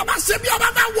JP Babasebioba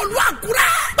máa wọ̀lú Àkúrẹ́.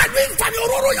 Pẹ̀lú ìfàmì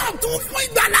òróró yàn tún fún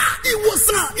ìgbàlá,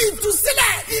 ìwòsàn,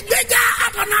 ìtúsílẹ̀, ìgbéga,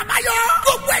 àtọ̀nà àbáyọ.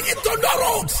 Gbogbo ẹ̀yin tó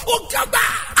dọ̀rọ̀, òkè ọgbà,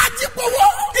 àjípowó,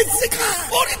 ìsìnkàn,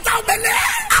 oríta ọ̀bẹ̀lẹ̀,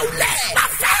 àwùlẹ̀,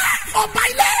 láfẹ́, ọba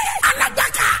ilẹ̀,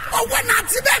 alágbàká, ọ̀wẹ́ náà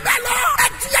ti bẹ́ẹ̀ bẹ́ẹ̀ lọ.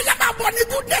 Ẹ̀túyẹ̀yẹ̀ máa bọ̀ ní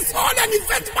Goodness Hall and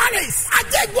Event Palace.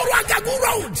 Ajẹ́gbòrò Àjàgún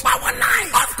Road, Power Line,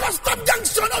 off Custom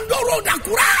Junction, Ondo Road,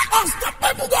 Àkúrẹ́,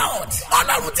 Unstoppable God.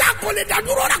 Ọlọ́run tí a kò lè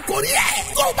dádúró rẹ̀ kò rí ẹ̀.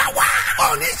 Tó bá wá,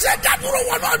 òní ṣe dádúró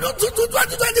wọnú ọdún tuntun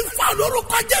 2024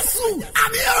 lórúkọ Jésù.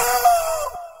 Àmín o.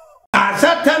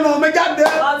 Àṣẹ tẹnu mi jáde.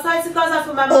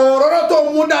 Òróró tó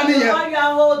mú dání yẹn.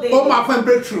 Ó máa fẹ́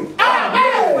breakthrough.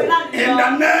 In the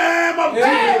name of Jesus.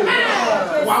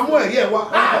 Wà á mú ẹ̀rí ẹ̀ wá.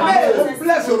 Ó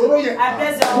bless òróró yẹn.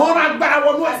 Wọ́n máa gbára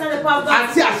wọnú ẹ̀.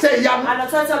 Àti àṣẹ ìyanu.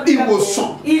 Ìwòsàn.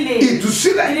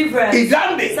 Ìtúsílẹ̀.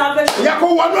 Ìdáǹdè. Yẹ kó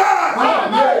wọnú ẹ̀.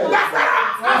 Gbàgbára.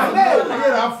 Ayé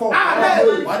rà fọ.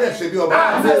 Wà á dẹ̀ ṣe bí ọba.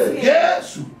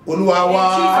 Jésù Olúwa wa.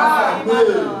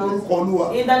 Orúkọ Olúwa.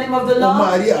 Ó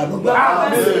máa rí àánú gbà.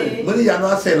 Mo ní ìyanu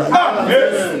àṣẹ ìlànà.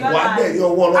 Wà á dẹ̀ rí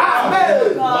ọwọ́ lọ.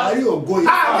 Wà á rí ògo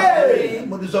yìí.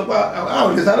 Mo ti sọ pé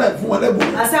àwọn olè sáré fún wọn lẹ́bùn.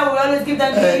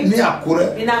 Ní Àkúrẹ́.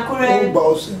 Ó gba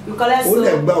ọ̀sẹ̀. Ó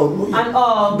lè gba òru yìí.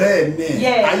 Bẹ́ẹ̀ ni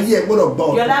ayé ẹ̀ gbọ́dọ̀ gba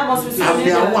ọ̀sẹ̀.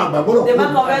 Àmì àwọn àgbà gbọ́dọ̀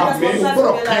kó. Àmì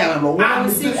gbọ́dọ̀ káyà lọ́wọ́.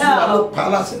 Jésù wa ló pa á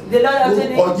láṣẹ.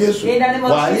 Lórúkọ Jésù.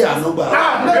 Wà á rí àánú gbà.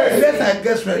 Let I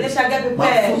get ready.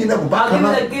 Máa fún yín lẹ́bùn bákan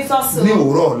náà ní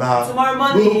òwúrọ̀ ọ̀la.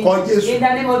 Lórúkọ Jésù.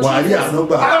 Wà á rí àánú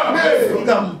gbà.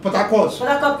 Program Port Harcourt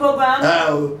program.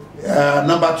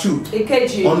 Number 2.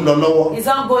 On the lower. It's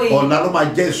ongoing. On Naloma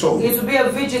Jeso. It will be a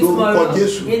vigil tomorrow.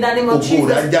 In the name of Jesus.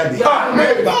 Also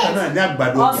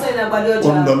in Agbadoja.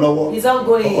 On the lower. It's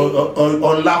ongoing.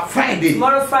 On La Friday.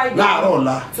 Tomorrow Friday.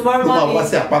 Tomorrow morning.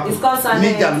 It's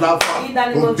concerning. In the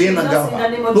name of Jesus. In the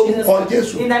name of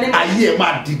Jesus. In the name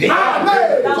of Jesus.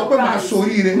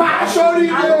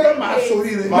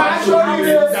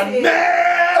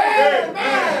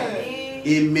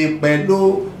 Èmi pẹ̀lú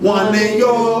wọn ni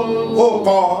yóò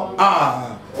kọ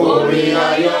orin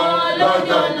ayọ̀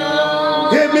lọ́jọ́ náà.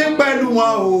 Èmi pẹ̀lú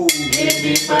wọn o.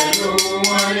 Èmi pẹ̀lú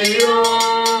wọn ni yóò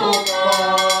kọ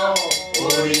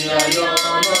orin ayọ̀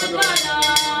lọ́jọ́ náà.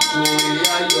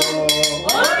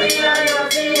 Orin ayọ̀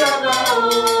tí a bá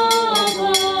ògo.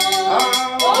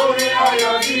 Orin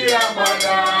ayọ̀ tí a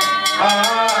padà.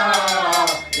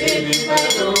 Èmi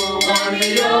pẹ̀lú wọn ni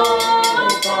yóò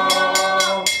kọ.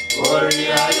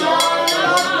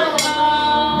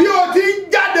 Bí o ti ń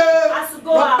jáde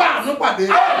lọ bá àánú pàdé.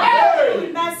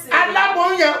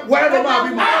 Aláboyún yẹn wẹ́rẹ́ ló máa bí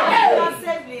mọ́.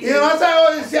 Ìránṣẹ́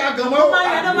oṣiṣẹ́ àgànmọ́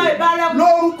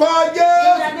lórúkọ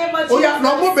Jésù. Ó yá lọ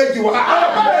mú bèjì wá.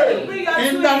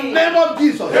 In the name of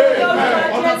Jesus.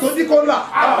 Ọ̀nà tó ní kó là.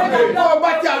 Kó o bá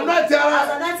ti àánú àti ara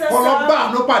kó lọ bá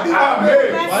àánú pàdé.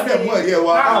 Wà á dẹ̀ mú ẹ̀rí ẹ̀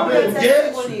wá.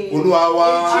 Jésù Olúwa wa.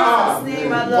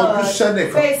 Ojú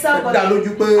sẹ́nìkan. Ẹ dá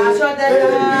lójú pé.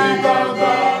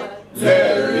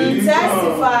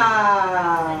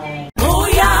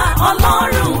 Bóyá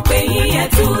Ọlọ́run pé yíyẹ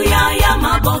tú yáyá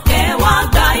máa bọ̀ kẹ́ wá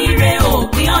gba ire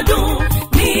òpin ọdún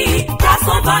ní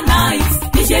Passover night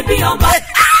níṣẹ́ bí ọba.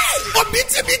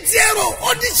 Òbítíbitì èrò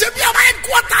oníṣẹ́ bí ọba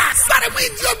headquarters Sárẹ́mú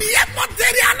Ìdíòbí airport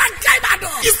area Alága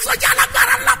Ìbàdàn. Ìsọjí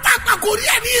alágbára ńláta àpàkòrí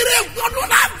ẹ̀ ní ire ìpọ́nú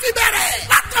náà fi bẹ̀rẹ̀.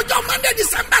 Látọjọ́ Monday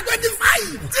December 25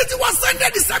 títí wọ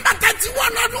Sunday December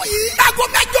 31 ọdún yìí. Láago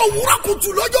 8 òwúrọ̀ kùtù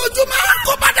lójoojúmọ́.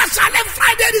 Kó bá dà ṣálẹ̀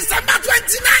Friday December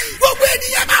 29. Gbogbo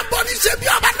ènìyàn máa bọ̀ níṣẹ́ bí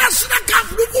ọba national camp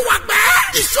lukú wà gbẹ́.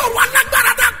 Ìṣòro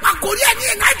alágbára náà àpàkòrí ẹ̀ ní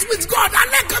Night with God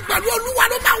alẹ́ kan pẹ̀lú Olúwa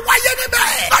ló máa wáyé níbẹ̀.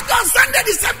 Lọ́jọ́ Sunday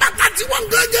December 31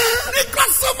 gẹ́gẹ́. Ní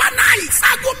crossover night.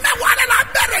 Aago 10 alẹ́ la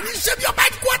bẹ̀rẹ̀ ní ṣẹ́bi ọba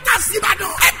headquarters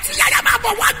Ìbàdàn. Ẹ̀tú yàyà máa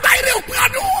bọ̀ wá gba eré òpin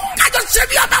ọdún. Kájọ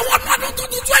ṣẹ́bi ọba wọnú ọdún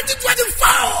tuntun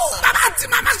 2024. Bàbá àti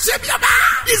màmá ṣẹ́bi ọba.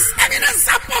 His Eminence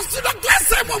Apostle Dr.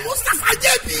 Semo Mustapha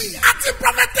JP àti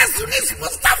Prophetess Eunice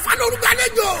Mustapha.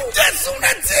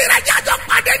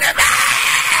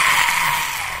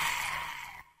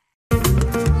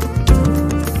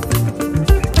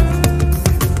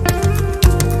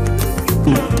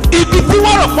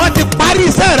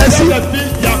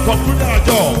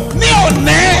 ní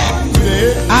òní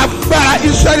agbára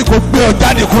Israẹli kò gbé ọ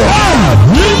jáde kúrò.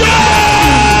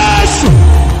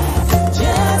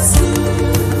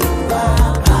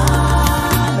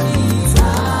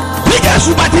 bí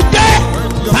Jésù bá ti dé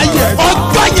ayé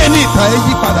ọjọ́ yẹn ní ìtàn ẹ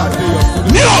yí padà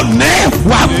ní òní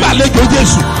wà á gbàlejò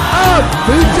Jésù.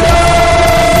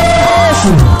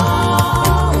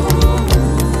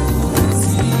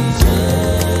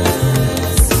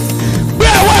 gbé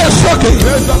ẹwọ́ ẹ̀ sókè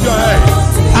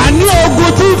àní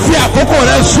ogun tí ń fi àkókò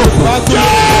rẹ ṣòfò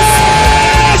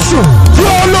Jésù tí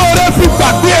olóore fi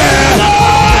gbàgbé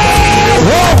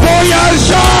ẹ ogun yẹn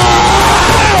ṣá.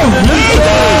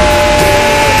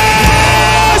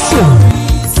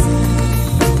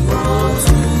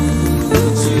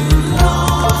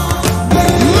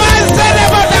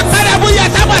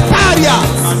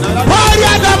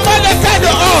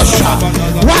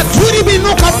 Waturi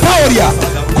binuka pauria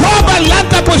koba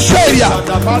lanta posheria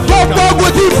gbogbo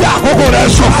ogun tí fi àkókò rẹ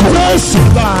ṣòfò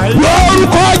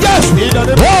lórúkọ Jésù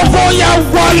ogun yẹn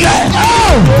wọlé.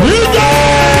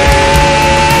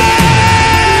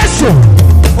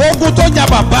 Ogun tó jà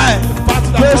bàbá ẹ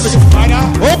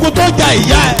ogun tó jà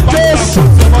ìyá ẹ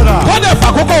wọ́n lè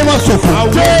fàkókò wọn ṣòfò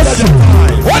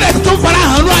wọ́n lè tún fara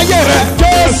hàn ní ayé rẹ.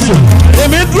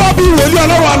 Èmi dúró bí wòlíì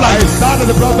Ọlọ́run àlàyé.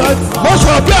 Mo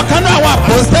sọ̀rọ̀ bí ọ̀kan náà àwọn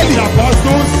àpòstélì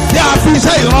tí a fi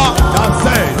iṣẹ́ ìran.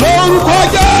 Lórúkọ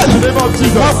Jésù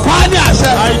mo pa á ní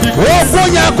àṣẹ. Ogun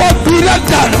yẹn kó fi rẹ̀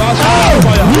dànù.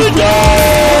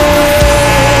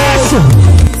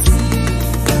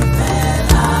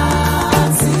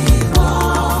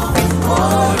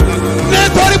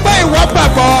 Nítorí pé ìwọ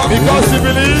gbàgbọ́. Because you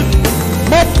believe.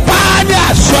 Mo pa á ní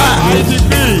àṣẹ.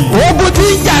 Ogun tí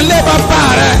ń jà lé bàbá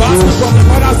rẹ̀.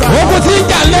 Ogun tí ń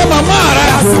jà lé màmá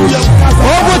rẹ̀.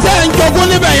 Ogun tí ń jogún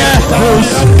níbẹ̀ yẹn.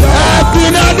 Ẹ fi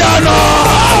iná dáná.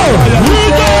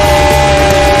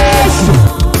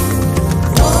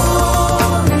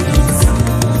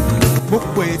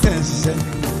 Gbogbo èyí tẹ̀ ń ṣiṣẹ́.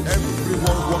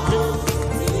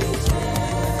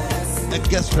 Ẹ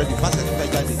get ready, pásẹ̀ nígbà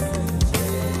jáde.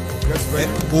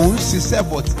 Òun ṣiṣẹ́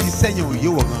but iṣẹ́ yẹn ò yé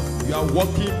wọ̀ gan. You are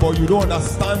working but you don't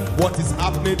understand what is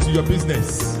happening to your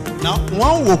business. Now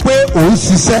wọ́n wò pé òun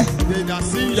ṣiṣẹ́. They are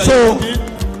seeing that so you are working.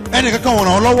 Ẹnìkankan wọ̀n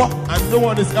ràn ọ́ lọ́wọ́. And no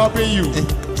one is helping you.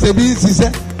 Ṣebí ń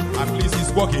ṣiṣẹ́. At least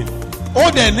he's working. Ó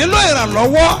dẹ̀ nílò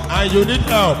ìrànlọ́wọ́. And you need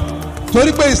help.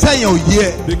 Torí pé iṣẹ́ yẹn ò yé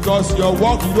ẹ. Because your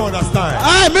work you don't understand.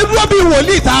 Mi dúró bí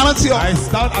wòlíì tá a rántí ọ. I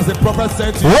stand as a prophet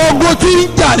sent to you. Ogun tí ń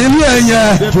jà nínú ẹ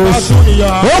yẹn. The battle in your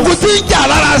house. Ogun tí ń jà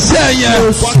lára sí ẹ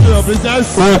yẹn. Battle in your business.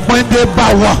 Òpin dé bá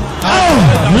wa.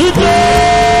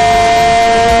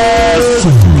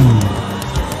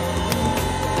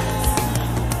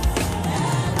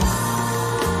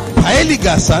 Paeli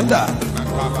gasanda.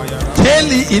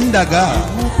 Teli indaga.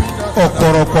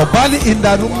 Okoroko bali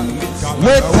indanu.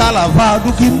 Wetala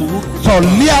vadukin.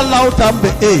 Solia lautambe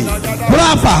e.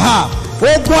 Brapa ha.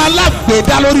 Ogun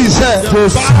alágbèdá lórí iṣẹ́. The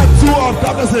battle of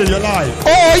darkness in your life.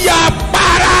 Ó yá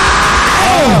para.